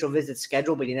these official visits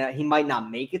scheduled, but he might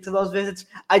not make it to those visits.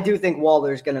 I do think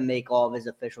Waller's going to make all of his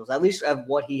officials, at least of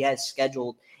what he has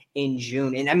scheduled in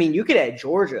June. And I mean, you could add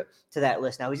Georgia to that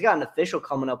list. Now he's got an official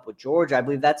coming up with Georgia. I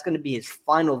believe that's going to be his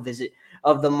final visit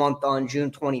of the month on June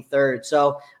 23rd.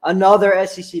 So another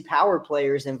SEC power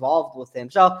player is involved with him.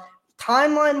 So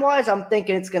timeline-wise, I'm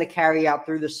thinking it's going to carry out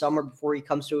through the summer before he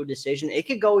comes to a decision. It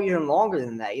could go even longer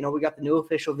than that. You know, we got the new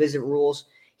official visit rules.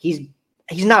 He's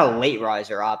not a late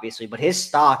riser, obviously, but his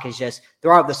stock is just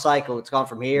throughout the cycle. It's gone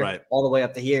from here all the way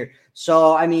up to here.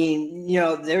 So, I mean, you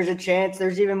know, there's a chance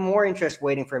there's even more interest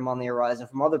waiting for him on the horizon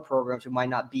from other programs who might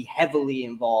not be heavily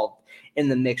involved in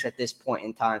the mix at this point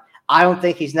in time. I don't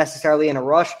think he's necessarily in a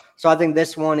rush. So I think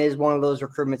this one is one of those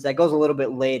recruitments that goes a little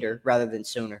bit later rather than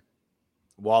sooner.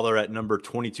 Waller at number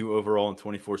 22 overall in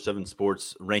 24/7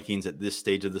 Sports rankings at this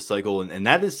stage of the cycle, and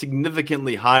that is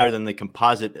significantly higher than the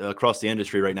composite across the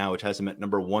industry right now, which has him at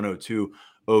number 102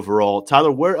 overall.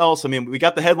 Tyler, where else? I mean, we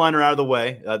got the headliner out of the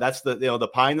way. That's the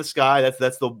pie in the sky.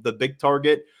 That's the big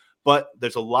target. But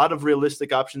there's a lot of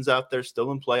realistic options out there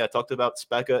still in play. I talked about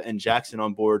Specca and Jackson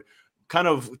on board. Kind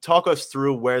of talk us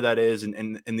through where that is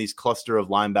in these cluster of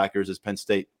linebackers as Penn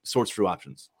State sorts through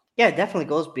options. Yeah, it definitely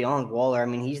goes beyond Waller. I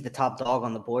mean, he's the top dog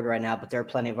on the board right now, but there are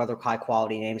plenty of other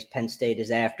high-quality names Penn State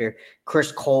is after.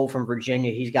 Chris Cole from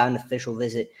Virginia, he's got an official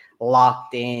visit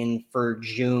locked in for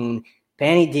June.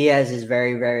 Manny Diaz is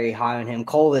very, very high on him.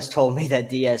 Cole has told me that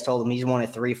Diaz told him he's one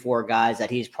of 3-4 guys that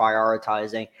he's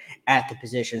prioritizing at the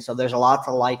position. So there's a lot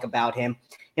to like about him.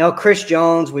 You know, Chris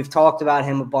Jones, we've talked about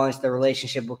him a bunch, the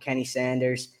relationship with Kenny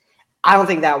Sanders. I don't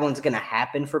think that one's going to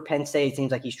happen for Penn State. It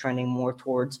seems like he's trending more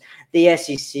towards the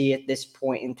SEC at this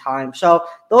point in time. So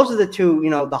those are the two,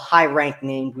 the high-ranked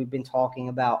names we've been talking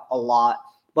about a lot.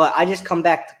 But I just come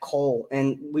back to Cole,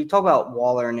 and we talk about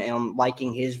Waller and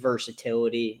liking his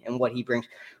versatility and what he brings.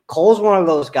 Cole's one of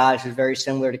those guys who's very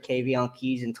similar to Kaveion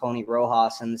Keys and Tony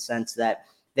Rojas in the sense that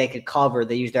they could cover.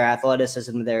 They use their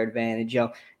athleticism to their advantage.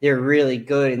 They're really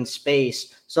good in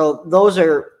space. So those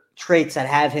are traits that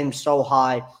have him so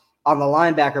high on the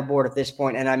linebacker board at this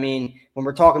point. And I mean, when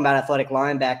we're talking about athletic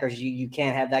linebackers, you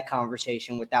can't have that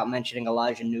conversation without mentioning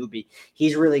Elijah Newby.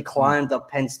 He's really climbed up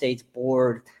Penn State's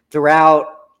board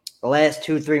throughout the last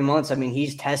 2-3 months. I mean,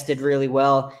 he's tested really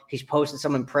well. He's posted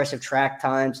some impressive track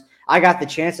times. I got the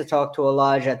chance to talk to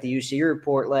Elijah at the UC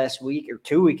Report last week or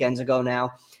 2 weekends ago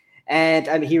now. And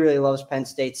I mean, he really loves Penn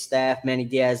State's staff. Manny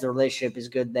Diaz, the relationship is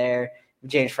good there.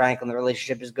 James Franklin, the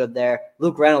relationship is good there.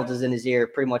 Luke Reynolds is in his ear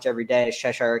pretty much every day as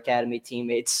Cheshire Academy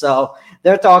teammates. So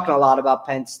they're talking a lot about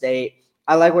Penn State.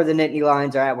 I like where the Nittany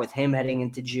Lions are at with him heading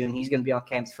into June. He's going to be on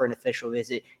campus for an official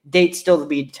visit. Date still to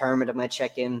be determined. I'm going to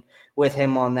check in with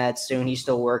him on that soon. He's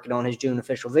still working on his June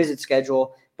official visit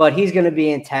schedule, but he's going to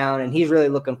be in town, and he's really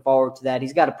looking forward to that.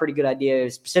 He's got a pretty good idea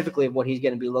specifically of what he's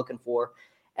going to be looking for.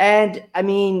 And, I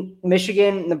mean,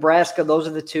 Michigan, Nebraska, those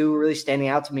are the two really standing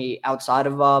out to me outside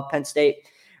of Penn State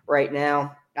right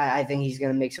now. I think he's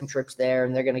going to make some trips there,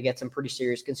 and they're going to get some pretty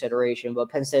serious consideration. But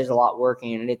Penn State has a lot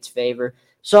working in its favor.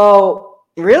 So,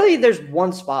 really, there's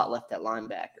one spot left at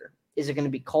linebacker. Is it going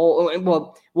to be Cole?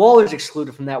 Well, Waller's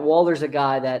excluded from that. Waller's a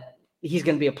guy that he's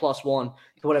going to be a +1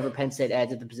 to whatever Penn State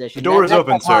adds at the position. The door is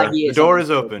open, sir. The door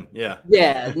is open, yeah.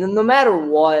 Yeah, no matter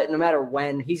what, no matter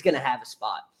when, he's going to have a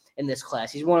spot in this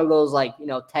class. He's one of those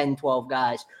 10, 12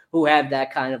 guys who have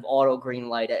that kind of auto green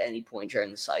light at any point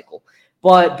during the cycle.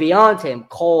 But beyond him,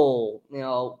 Cole,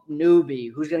 Newby,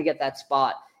 who's going to get that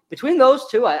spot? Between those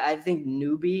two, I think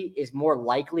Newby is more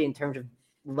likely in terms of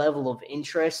level of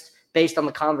interest based on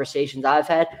the conversations I've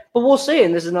had. But we'll see.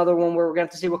 And this is another one where we're going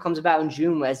to have to see what comes about in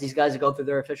June as these guys go through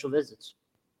their official visits.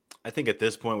 I think at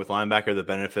this point with linebacker, the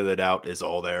benefit of the doubt is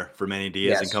all there for Manny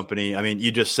Diaz and company. I mean,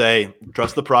 you just say,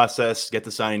 trust the process, get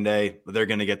the signing day. They're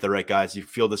going to get the right guys. You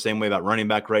feel the same way about running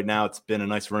back right now. It's been a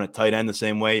nice run at tight end the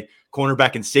same way.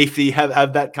 Cornerback and safety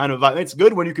have that kind of vibe. It's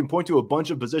good when you can point to a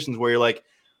bunch of positions where you're like,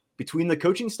 between the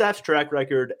coaching staff's track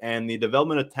record and the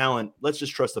development of talent, let's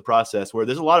just trust the process, where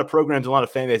there's a lot of programs, a lot of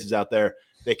fan bases out there,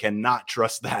 they cannot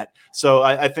trust that. So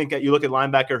I think that you look at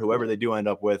linebacker, whoever they do end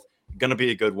up with, going to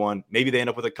be a good one. Maybe they end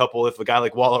up with a couple if a guy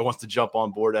like Waller wants to jump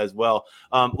on board as well.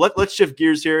 Let's shift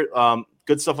gears here.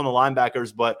 Good stuff on the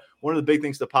linebackers, but one of the big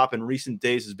things to pop in recent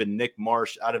days has been Nick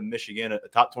Marsh out of Michigan, a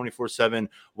top 24/7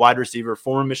 wide receiver,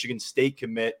 former Michigan State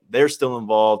commit. They're still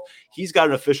involved. He's got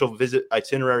an official visit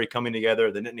itinerary coming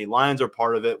together. The Nittany Lions are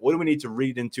part of it. What do we need to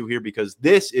read into here? Because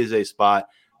this is a spot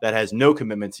that has no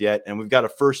commitments yet, and we've got a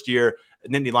first-year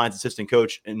Nittany Lions assistant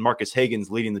coach and Marcus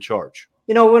Hagans leading the charge.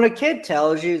 When a kid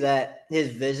tells you that his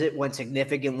visit went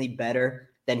significantly better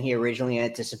than he originally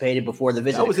anticipated before the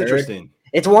visit that was occurred, interesting.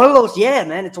 It's one of those,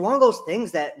 it's one of those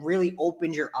things that really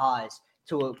opens your eyes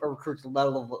to a recruit's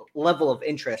level of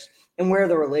interest and where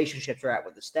the relationships are at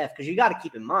with the staff. Because you got to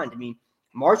keep in mind,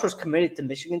 Marsh was committed to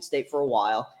Michigan State for a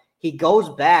while. He goes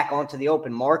back onto the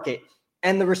open market,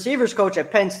 and the receivers coach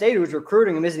at Penn State who was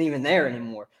recruiting him isn't even there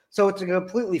anymore. So it's a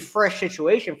completely fresh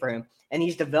situation for him. And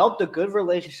he's developed a good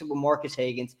relationship with Marcus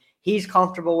Hagans. He's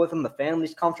comfortable with him. The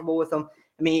family's comfortable with him.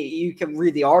 You can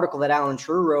read the article that Alan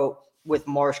True wrote with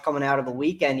Marsh coming out of the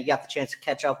weekend. You got the chance to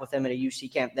catch up with him at a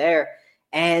UC camp there.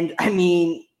 And,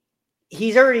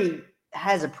 he's already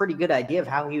has a pretty good idea of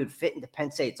how he would fit into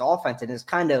Penn State's offense and is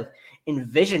kind of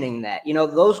envisioning that.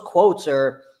 Those quotes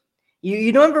are –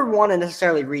 you don't ever want to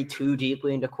necessarily read too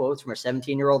deeply into quotes from a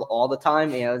 17-year-old all the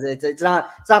time. It's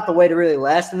not the way to really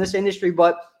last in this industry,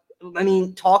 but I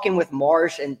mean, talking with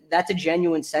Marsh, and that's a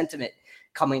genuine sentiment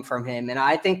coming from him. And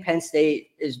I think Penn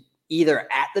State is either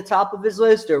at the top of his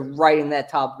list or right in that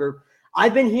top group.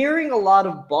 I've been hearing a lot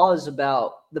of buzz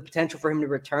about the potential for him to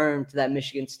return to that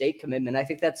Michigan State commitment. I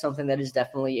think that's something that is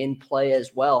definitely in play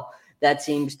as well. That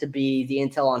seems to be the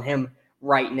intel on him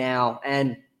right now.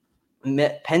 And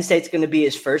Penn State's going to be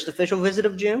his first official visit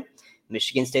of June.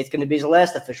 Michigan State's going to be his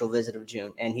last official visit of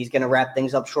June. And he's going to wrap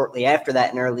things up shortly after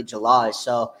that in early July.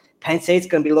 So Penn State's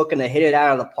going to be looking to hit it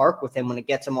out of the park with him when it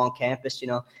gets him on campus,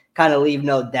 kind of leave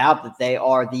no doubt that they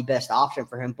are the best option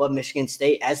for him. But Michigan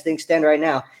State, as things stand right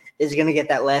now, is going to get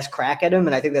that last crack at him.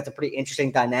 And I think that's a pretty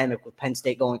interesting dynamic with Penn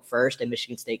State going first and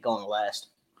Michigan State going last.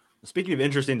 Speaking of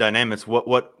interesting dynamics,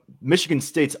 what Michigan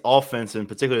State's offense, and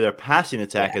particularly their passing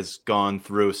attack, has gone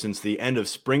through since the end of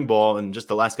spring ball and just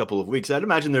the last couple of weeks, I'd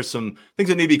imagine there's some things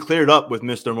that need to be cleared up with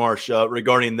Mr. Marsh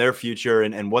regarding their future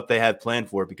and what they have planned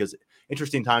for it, because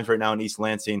interesting times right now in East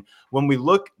Lansing. When we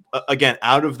look, again,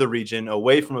 out of the region,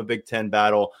 away from a Big Ten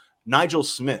battle, Nigel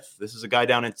Smith. This is a guy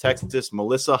down in Texas,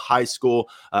 Melissa High School,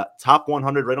 top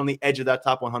 100, right on the edge of that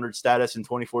top 100 status in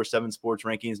 24/7 sports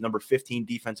rankings, number 15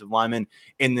 defensive lineman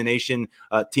in the nation.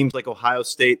 Teams like Ohio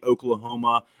State,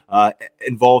 Oklahoma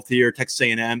involved here, Texas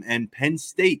A&M, and Penn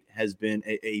State has been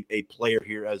a player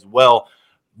here as well.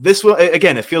 This will,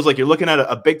 again, it feels like you're looking at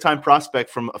a big-time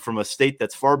prospect from a state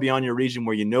that's far beyond your region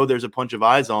where there's a bunch of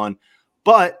eyes on,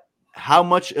 but how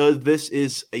much of this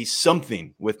is a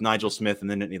something with Nigel Smith and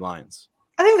the Nittany Lions?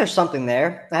 I think there's something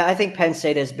there. I think Penn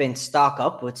State has been stock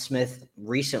up with Smith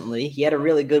recently. He had a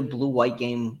really good blue-white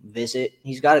game visit.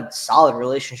 He's got a solid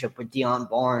relationship with Deion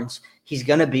Barnes. He's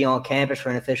going to be on campus for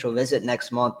an official visit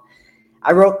next month.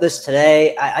 I wrote this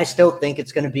today. I still think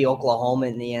it's going to be Oklahoma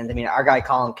in the end. I mean, our guy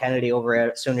Colin Kennedy over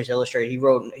at Sooners Illustrated, he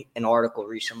wrote an article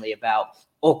recently about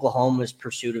Oklahoma's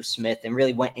pursuit of Smith and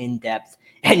really went in depth.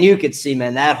 And you could see,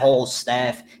 man, that whole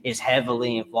staff is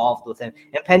heavily involved with him.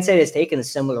 And Penn State has taken a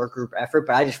similar group effort,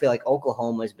 but I just feel like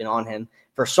Oklahoma has been on him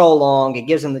for so long. It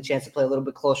gives him the chance to play a little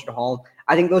bit closer to home.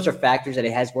 I think those are factors that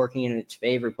it has working in its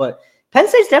favor. But Penn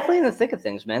State's definitely in the thick of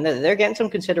things, man. They're getting some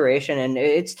consideration, and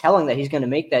it's telling that he's going to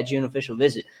make that June official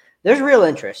visit. There's real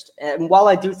interest. And while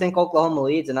I do think Oklahoma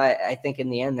leads, and I think in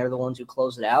the end they're the ones who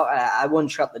close it out, I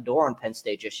wouldn't shut the door on Penn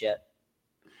State just yet.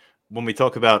 When we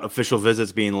talk about official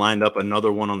visits being lined up,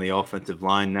 another one on the offensive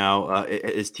line now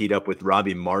is teed up with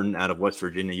Robbie Martin out of West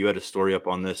Virginia. You had a story up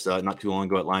on this not too long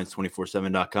ago at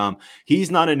Lions247.com.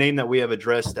 He's not a name that we have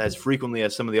addressed as frequently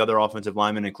as some of the other offensive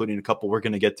linemen, including a couple we're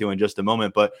going to get to in just a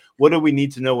moment. But what do we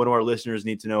need to know? What do our listeners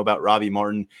need to know about Robbie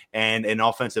Martin and an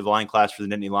offensive line class for the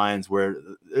Nittany Lions where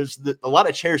there's a lot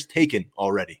of chairs taken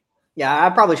already? Yeah, I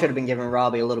probably should have been giving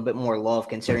Robbie a little bit more love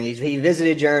considering he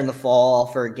visited during the fall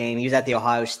for a game. He was at the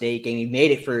Ohio State game. He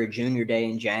made it for a junior day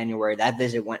in January. That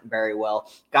visit went very well.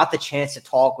 Got the chance to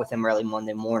talk with him early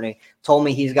Monday morning. Told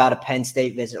me he's got a Penn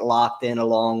State visit locked in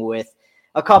along with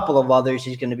a couple of others.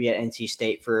 He's going to be at NC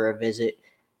State for a visit.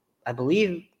 I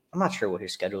believe – I'm not sure what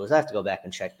his schedule is. I have to go back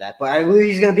and check that. But I believe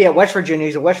he's going to be at West Virginia.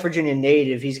 He's a West Virginia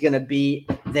native. He's going to be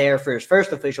there for his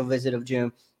first official visit of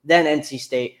June, then NC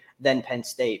State, then Penn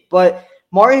State. But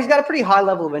Martin's got a pretty high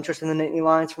level of interest in the Nittany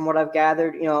Lions from what I've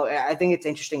gathered. I think it's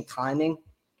interesting timing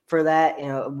for that.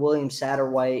 William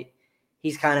Satterwhite,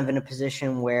 he's kind of in a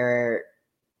position where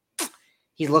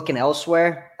he's looking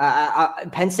elsewhere.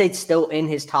 Penn State's still in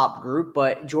his top group,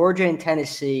 but Georgia and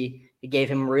Tennessee, it gave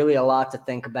him really a lot to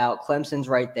think about. Clemson's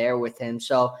right there with him.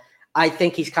 So I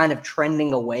think he's kind of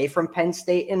trending away from Penn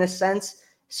State in a sense.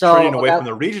 So trending away from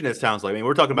the region, it sounds like. I mean,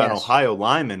 we're talking about an Ohio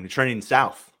lineman trending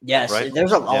south. Yes, right?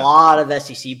 There's a lot of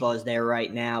SEC buzz there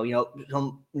right now.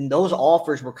 Those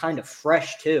offers were kind of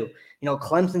fresh too.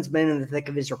 Clemson's been in the thick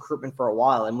of his recruitment for a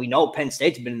while, and we know Penn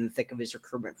State's been in the thick of his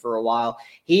recruitment for a while.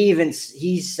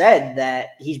 He said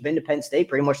that he's been to Penn State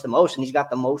pretty much the most, and he's got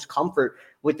the most comfort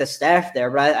with the staff there.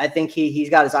 But I think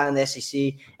he's got his eye on the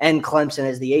SEC and Clemson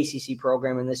as the ACC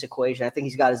program in this equation. I think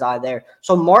he's got his eye there.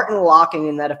 So Martin locking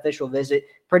in that official visit,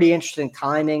 pretty interesting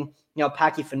timing.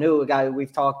 Packy Fanu, a guy who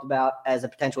we've talked about as a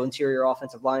potential interior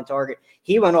offensive line target,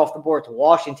 he went off the board to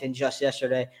Washington just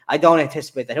yesterday. I don't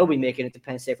anticipate that he'll be making it to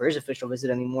Penn State for his official visit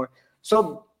anymore.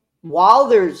 So while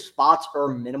there's spots are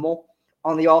minimal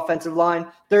on the offensive line,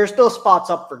 there are still spots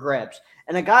up for grabs.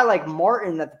 And a guy like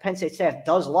Martin that the Penn State staff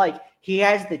does like, he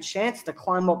has the chance to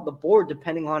climb up the board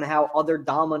depending on how other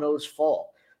dominoes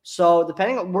fall. So we're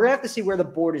going to have to see where the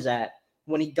board is at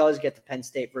when he does get to Penn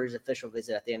State for his official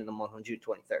visit at the end of the month on June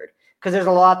 23rd. Because there's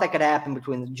a lot that could happen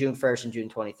between June 1st and June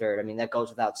 23rd. I mean, that goes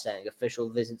without saying. Official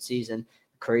visit season,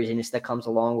 craziness that comes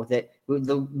along with it.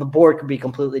 The board could be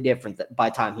completely different by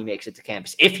the time he makes it to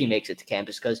campus, if he makes it to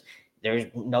campus, because there's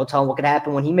no telling what could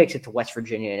happen when he makes it to West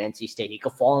Virginia and NC State. He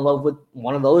could fall in love with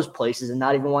one of those places and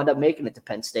not even wind up making it to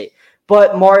Penn State.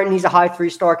 But Martin, he's a high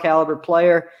 3-star caliber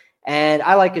player, and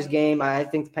I like his game. I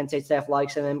think the Penn State staff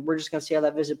likes him, and we're just going to see how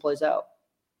that visit plays out.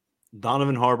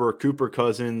 Donovan Harbor, Cooper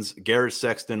Cousins, Garrett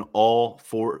Sexton, all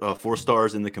four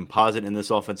stars in the composite in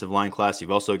this offensive line class.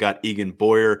 You've also got Egan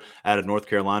Boyer out of North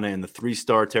Carolina in the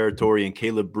 3-star territory, and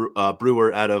Caleb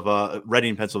Brewer out of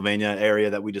Reading, Pennsylvania area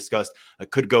that we discussed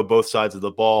could go both sides of the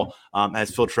ball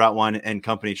as Phil Troutwine and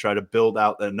company try to build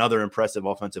out another impressive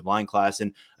offensive line class.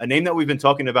 And a name that we've been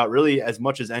talking about really as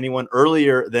much as anyone,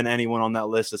 earlier than anyone on that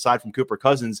list, aside from Cooper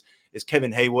Cousins, is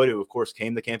Kevin Haywood, who, of course,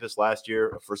 came to campus last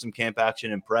year for some camp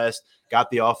action, impressed, got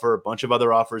the offer. A bunch of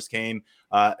other offers came.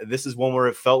 This is one where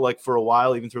it felt like for a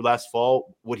while, even through last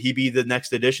fall, would he be the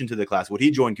next addition to the class? Would he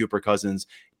join Cooper Cousins?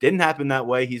 Didn't happen that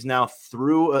way. He's now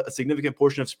through a significant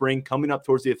portion of spring, coming up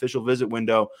towards the official visit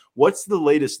window. What's the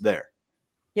latest there?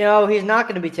 He's not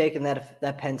going to be taking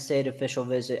that Penn State official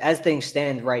visit. As things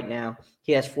stand right now,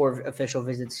 he has 4 official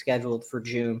visits scheduled for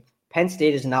June. Penn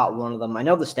State is not one of them. I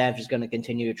know the staff is going to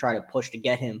continue to try to push to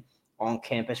get him on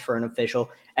campus for an official.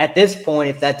 At this point,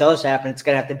 if that does happen, it's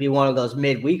going to have to be one of those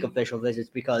midweek official visits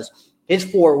because his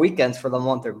 4 weekends for the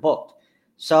month are booked.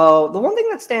 So the one thing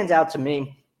that stands out to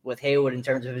me with Haywood in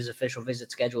terms of his official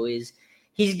visit schedule is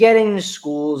he's getting to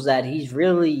schools that he's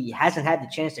really hasn't had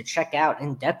the chance to check out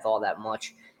in depth all that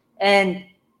much. And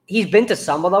he's been to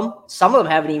some of them. Some of them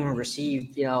haven't even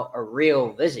received, a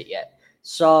real visit yet.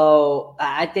 So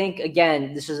I think,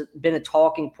 again, this has been a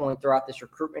talking point throughout this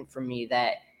recruitment for me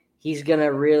that he's going to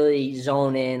really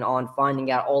zone in on finding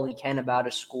out all he can about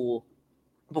a school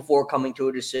before coming to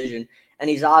a decision. And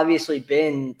he's obviously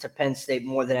been to Penn State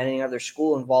more than any other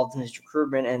school involved in his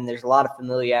recruitment, and there's a lot of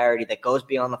familiarity that goes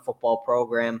beyond the football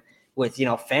program with,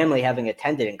 family having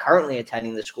attended and currently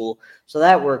attending the school. So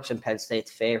that works in Penn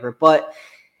State's favor. But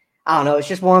I don't know. It's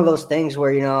just one of those things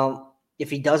where, if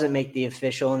he doesn't make the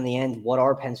official in the end, what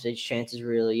are Penn State's chances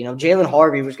really? Jalen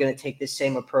Harvey was going to take this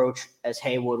same approach as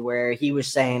Haywood, where he was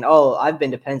saying, I've been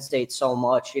to Penn State so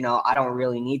much, I don't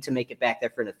really need to make it back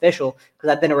there for an official because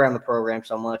I've been around the program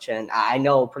so much and I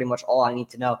know pretty much all I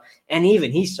need to know. And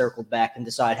even he circled back and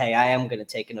decided, hey, I am going to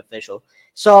take an official.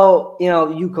 So,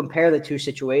 you compare the two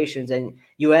situations and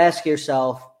you ask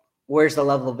yourself, where's the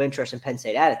level of interest in Penn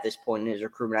State at this point in his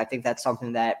recruitment? I think that's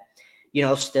something that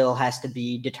still has to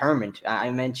be determined.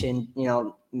 I mentioned,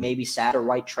 maybe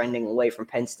Satterwhite trending away from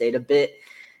Penn State a bit.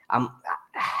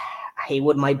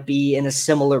 Haywood might be in a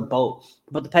similar boat,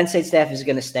 but the Penn State staff is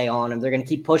going to stay on him. They're going to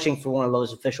keep pushing for one of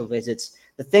those official visits.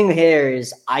 The thing here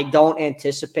is I don't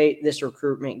anticipate this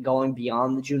recruitment going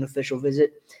beyond the June official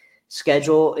visit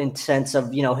schedule in sense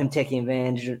of, him taking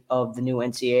advantage of the new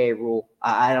NCAA rule.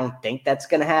 I don't think that's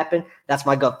going to happen. That's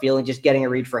my gut feeling, just getting a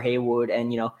read for Haywood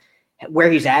and,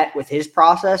 where he's at with his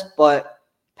process. But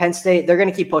Penn State, they're going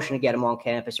to keep pushing to get him on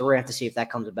campus. So we're going to have to see if that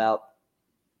comes about.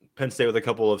 Penn State with a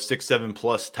couple of 6'7"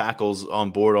 plus tackles on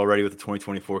board already with the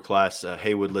 2024 class.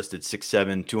 Haywood listed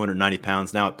 6'7", 290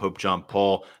 pounds, now at Pope John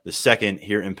Paul, the second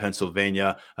here in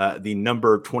Pennsylvania. The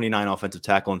number 29 offensive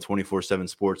tackle in 24/7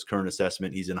 Sports current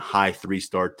assessment. He's in high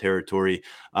 3-star territory.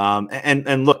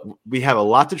 And look, we have a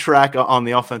lot to track on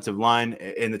the offensive line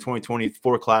in the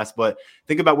 2024 class, but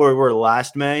think about where we were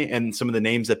last May and some of the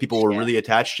names that people were really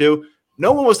attached to.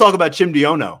 No one was talking about Chim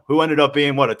Diono, who ended up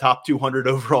being, a top 200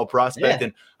 overall prospect. Yeah.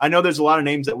 And I know there's a lot of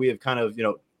names that we have kind of,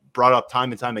 brought up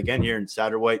time and time again here, and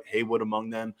Satterwhite, Haywood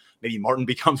among them. Maybe Martin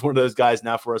becomes one of those guys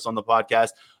now for us on the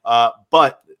podcast.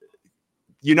 But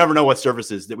you never know what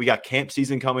surfaces. That we got camp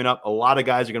season coming up. A lot of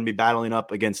guys are going to be battling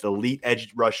up against elite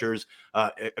edge rushers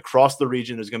across the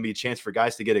region. There's going to be a chance for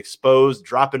guys to get exposed,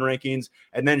 drop in rankings,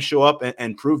 and then show up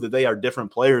and prove that they are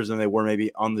different players than they were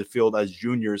maybe on the field as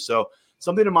juniors. So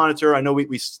something to monitor. I know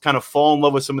we kind of fall in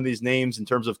love with some of these names in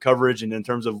terms of coverage and in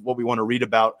terms of what we want to read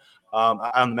about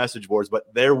on the message boards,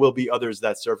 but there will be others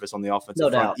that surface on the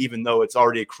offensive front, even though it's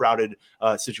already a crowded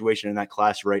situation in that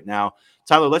class right now.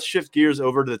 Tyler, let's shift gears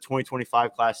over to the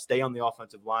 2025 class, stay on the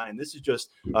offensive line. And this is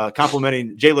just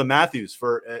complimenting Jalen Matthews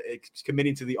for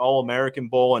committing to the All-American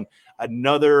Bowl, and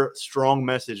another strong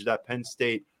message that Penn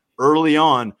State early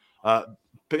on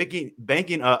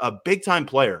banking a big-time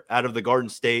player out of the Garden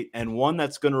State, and one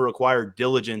that's going to require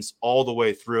diligence all the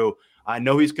way through. I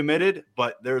know he's committed,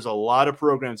 but there's a lot of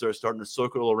programs that are starting to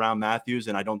circle around Matthews,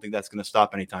 and I don't think that's going to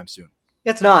stop anytime soon.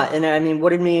 It's not. And I mean, what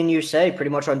did me and you say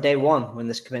pretty much on day one when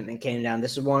this commitment came down?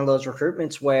 This is one of those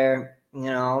recruitments where,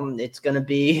 it's going to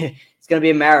be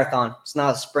a marathon. It's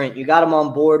not a sprint. You got him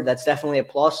on board. That's definitely a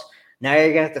plus. Now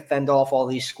you're going to have to fend off all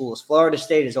these schools. Florida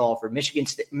State has offered.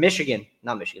 Michigan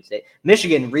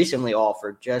recently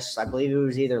offered just, I believe it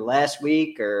was either last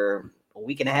week or a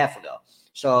week and a half ago.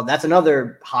 So that's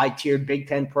another high-tiered Big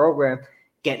Ten program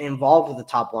getting involved with the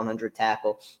top 100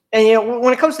 tackle. And,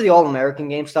 when it comes to the All-American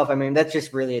game stuff, I mean, that's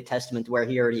just really a testament to where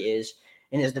he already is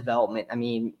in his development. I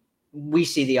mean, we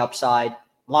see the upside.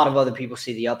 A lot of other people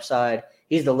see the upside.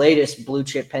 He's the latest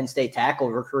blue-chip Penn State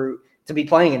tackle recruit to be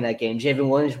playing in that game. Javen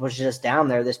Williams was just down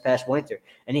there this past winter,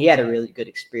 and he had a really good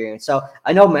experience. So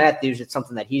I know Matthews, it's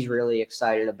something that he's really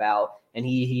excited about, and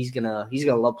he's gonna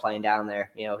love playing down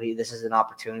there. This is an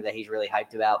opportunity that he's really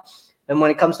hyped about. And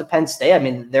when it comes to Penn State, I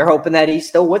mean, they're hoping that he's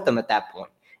still with them at that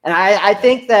point. And I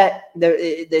think that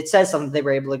it says something they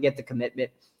were able to get the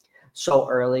commitment so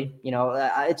early.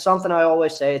 It's something I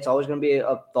always say. It's always going to be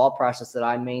a thought process that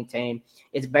I maintain.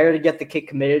 It's better to get the kid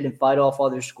committed and fight off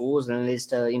other schools than it is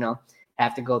to,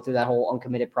 have to go through that whole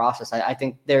uncommitted process. I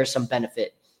think there's some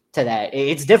benefit to that.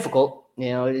 It's difficult.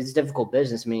 It's difficult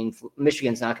business. I mean,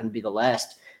 Michigan's not going to be the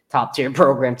last top-tier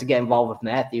program to get involved with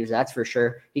Matthews, that's for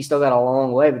sure. He's still got a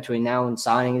long way between now and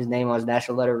signing his name on his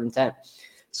national letter of intent.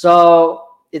 So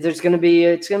it's going to be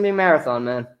a marathon,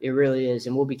 man. It really is,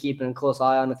 and we'll be keeping a close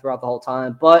eye on it throughout the whole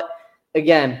time. But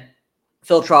again,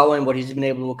 Phil Trotwin, what he's been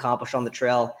able to accomplish on the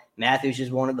trail, Matthews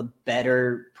is one of the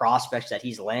better prospects that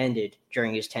he's landed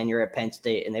during his tenure at Penn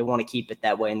State, and they want to keep it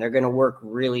that way. And they're going to work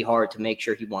really hard to make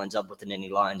sure he winds up with the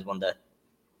Nittany Lions one day.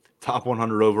 Top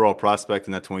 100 overall prospect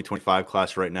in that 2025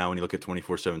 class right now when you look at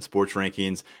 24/7 Sports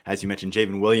rankings. As you mentioned,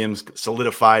 Javen Williams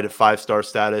solidified a 5-star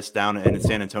status down in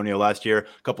San Antonio last year.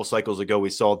 A couple cycles ago, we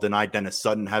saw Dennis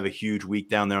Sutton have a huge week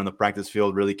down there on the practice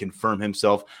field, really confirm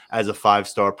himself as a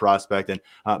 5-star prospect. And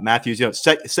Matthews,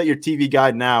 set your TV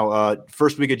guide now.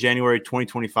 First week of January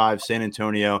 2025, San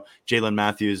Antonio, Jalen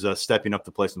Matthews stepping up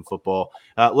to play some football.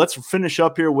 Let's finish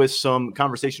up here with some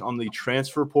conversation on the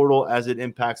transfer portal as it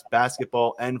impacts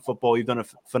basketball and football. You've done a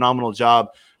phenomenal job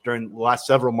during the last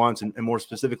several months and more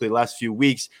specifically last few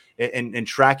weeks in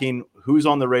tracking who's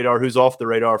on the radar, who's off the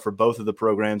radar for both of the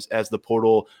programs as the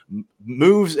portal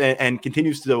moves and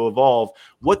continues to evolve.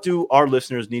 What do our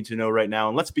listeners need to know right now?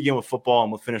 And let's begin with football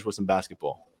and we'll finish with some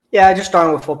basketball. Yeah, just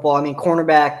starting with football. I mean,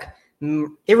 cornerback,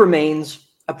 it remains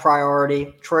a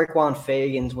priority. Traquan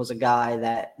Fagans was a guy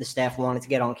that the staff wanted to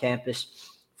get on campus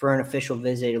for an official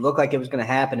visit. It looked like it was going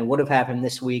to happen. It would have happened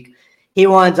this week. He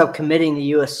winds up committing to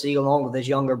USC along with his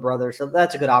younger brother. So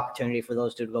that's a good opportunity for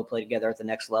those two to go play together at the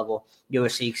next level.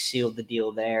 USC sealed the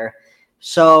deal there.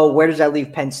 So where does that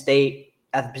leave Penn State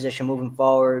at the position moving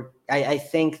forward? I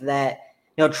think that,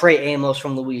 Trey Amos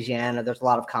from Louisiana, there's a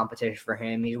lot of competition for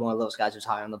him. He's one of those guys who's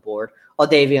high on the board.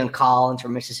 Davion Collins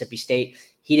from Mississippi State.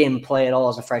 He didn't play at all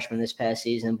as a freshman this past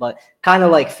season, but kind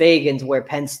of like Fagans, where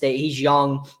Penn State, he's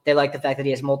young. They like the fact that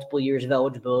he has multiple years of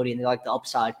eligibility, and they like the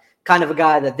upside. Kind of a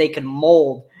guy that they can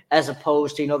mold as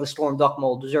opposed to, the Storm Duck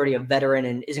mold, who's already a veteran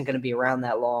and isn't going to be around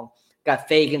that long. Got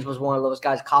Fagans was one of those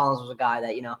guys. Collins was a guy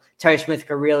that, Terry Smith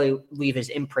could really leave his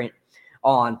imprint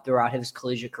on throughout his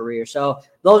collegiate career. So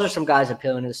those are some guys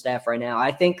appealing to the staff right now.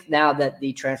 I think now that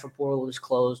the transfer portal is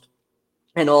closed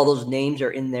and all those names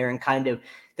are in there and kind of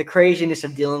the craziness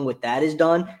of dealing with that is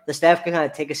done, the staff can kind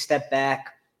of take a step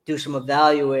back, do some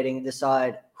evaluating, and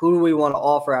decide who do we want to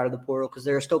offer out of the portal, because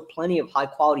there are still plenty of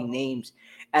high-quality names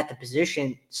at the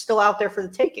position still out there for the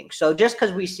taking. So just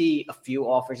because we see a few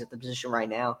offers at the position right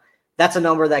now, that's a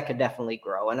number that could definitely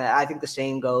grow. And I think the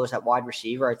same goes at wide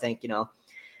receiver. I think,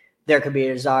 there could be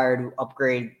a desire to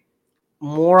upgrade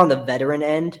more on the veteran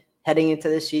end heading into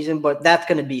this season, but that's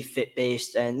going to be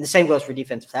fit-based. And the same goes for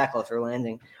defensive tackle if they're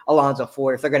landing Alonzo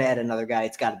Ford. If they're going to add another guy,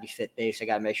 it's got to be fit-based. They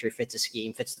got to make sure he fits the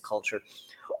scheme, fits the culture,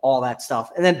 all that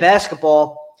stuff. And then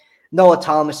basketball, Noah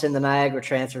Thomason, the Niagara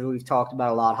transfer, who we've talked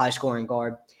about a lot, high-scoring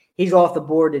guard. He's off the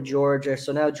board to Georgia.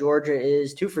 So now Georgia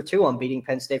is 2 for 2 on beating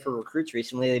Penn State for recruits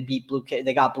recently.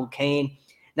 They got Blue Cane.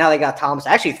 Now they got Thomas.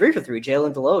 Actually 3 for 3,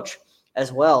 Jalen Deloach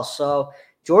as well. So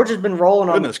Georgia's been rolling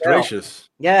on. Goodness gracious.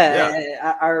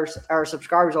 Yeah. Our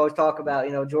subscribers always talk about,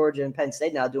 Georgia and Penn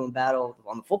State now doing battle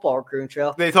on the football recruiting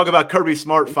trail. They talk about Kirby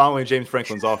Smart following James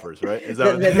Franklin's offers, right? Is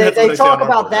that they talk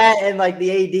about that and like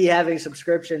the AD having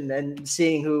subscription and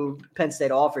seeing who Penn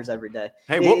State offers every day.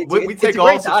 Hey, we take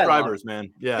all subscribers, man.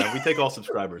 Yeah, we take all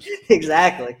subscribers.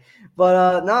 Exactly.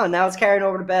 But now it's carrying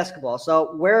over to basketball.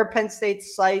 So where are Penn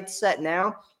State's sights set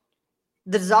now?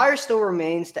 The desire still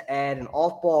remains to add an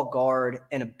off-ball guard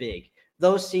and a big.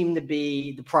 Those seem to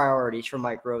be the priorities for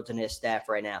Mike Rhodes and his staff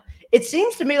right now. It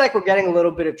seems to me like we're getting a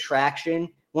little bit of traction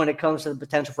when it comes to the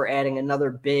potential for adding another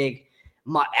big,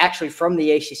 actually from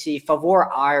the ACC.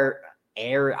 Favor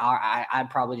I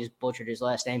probably just butchered his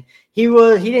last name. He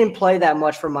didn't play that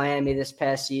much for Miami this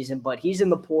past season, but he's in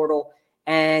the portal.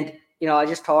 And, I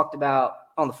just talked about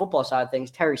on the football side of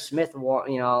things, Terry Smith,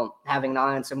 having an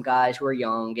eye on some guys who are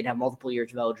young and have multiple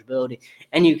years of eligibility,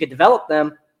 and you could develop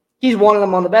them. He's one of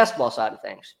them on the basketball side of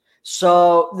things.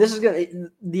 So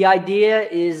the idea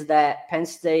is that Penn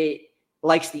State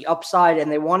likes the upside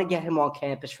and they want to get him on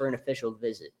campus for an official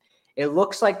visit. It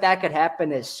looks like that could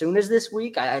happen as soon as this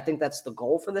week. I think that's the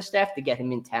goal for the staff, to get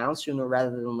him in town sooner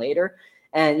rather than later.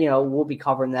 And, we'll be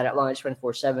covering that at Lions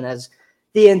 24/7 as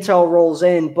the intel rolls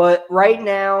in. But right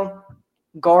now,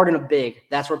 guard and a big,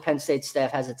 that's where Penn State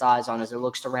staff has its eyes on as it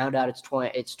looks to round out its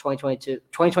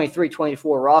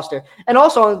 2023-24 roster. And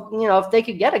also, if they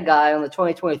could get a guy on the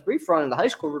 2023 front in the high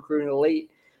school recruiting late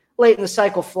in the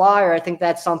cycle flyer, I think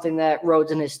that's something that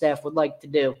Rhodes and his staff would like to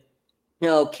do.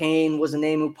 Kane was a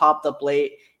name who popped up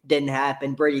late, didn't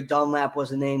happen. Brady Dunlap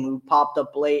was a name who popped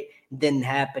up late, didn't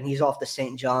happen. He's off to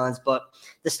St. John's, but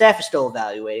the staff is still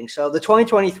evaluating. So the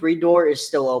 2023 door is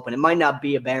still open. It might not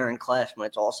be a barren class when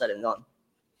it's all said and done.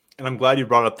 And I'm glad you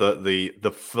brought up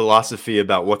the philosophy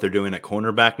about what they're doing at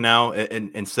cornerback now, and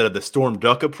instead of the Storm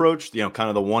Duck approach, kind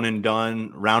of the one and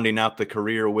done, rounding out the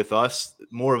career with us,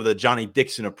 more of the Johnny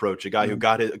Dixon approach, a guy who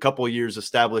got a couple of years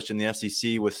established in the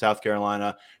SEC with South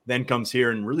Carolina, then comes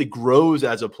here and really grows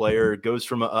as a player, goes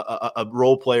from a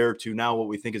role player to now what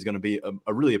we think is going to be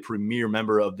a premier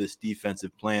member of this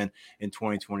defensive plan in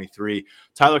 2023.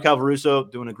 Tyler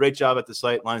Calvaruso doing a great job at the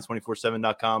site,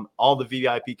 lions247.com. All the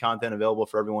VIP content available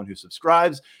for everyone who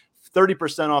subscribes.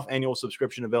 30% off annual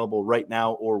subscription available right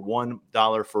now, or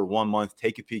 $1 for 1 month.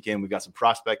 Take a peek in. We've got some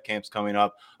prospect camps coming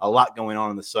up, a lot going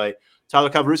on the site. Tyler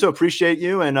Calvaruso, appreciate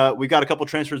you. And we got a couple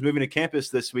transfers moving to campus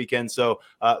this weekend. So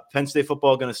Penn State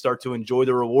football going to start to enjoy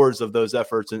the rewards of those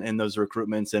efforts and those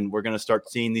recruitments. And we're going to start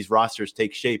seeing these rosters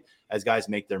take shape as guys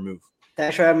make their move.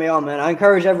 Thanks for having me on, man. I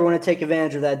encourage everyone to take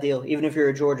advantage of that deal, even if you're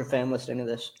a Georgia fan listening to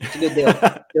this. It's a good deal.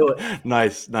 Do it.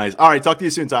 Nice. All right. Talk to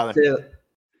you soon, Tyler. Do it.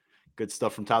 Good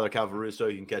stuff from Tyler Calvaruso.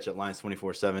 You can catch at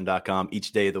lions247.com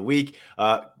each day of the week.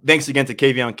 Thanks again to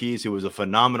Kaveion Keys, who was a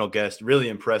phenomenal guest. Really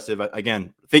impressive.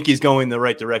 Again, think he's going the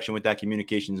right direction with that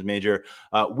communications major.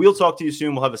 We'll talk to you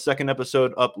soon. We'll have a second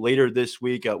episode up later this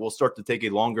week. We'll start to take a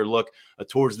longer look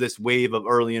towards this wave of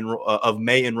of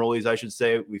May enrollees, I should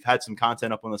say. We've had some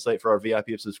content up on the site for our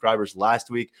VIP subscribers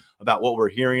last week about what we're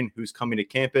hearing, who's coming to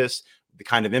campus, the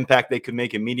kind of impact they could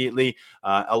make immediately.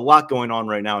 A lot going on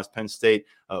right now as Penn State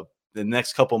the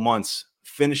next couple months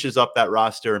finishes up that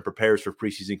roster and prepares for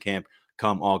preseason camp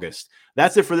come August.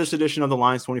 That's it for this edition of the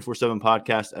Lions 24/7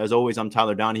 podcast. As always, I'm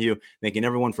Tyler Donahue, thanking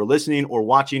everyone for listening or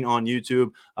watching on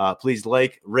YouTube. Please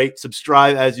like, rate,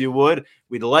 subscribe as you would.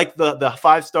 We'd like the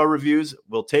 5-star reviews.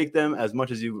 We'll take them as much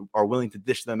as you are willing to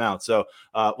dish them out. So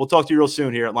we'll talk to you real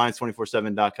soon here at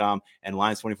lions247.com and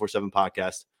Lions 24/7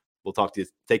 podcast. We'll talk to you.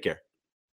 Take care.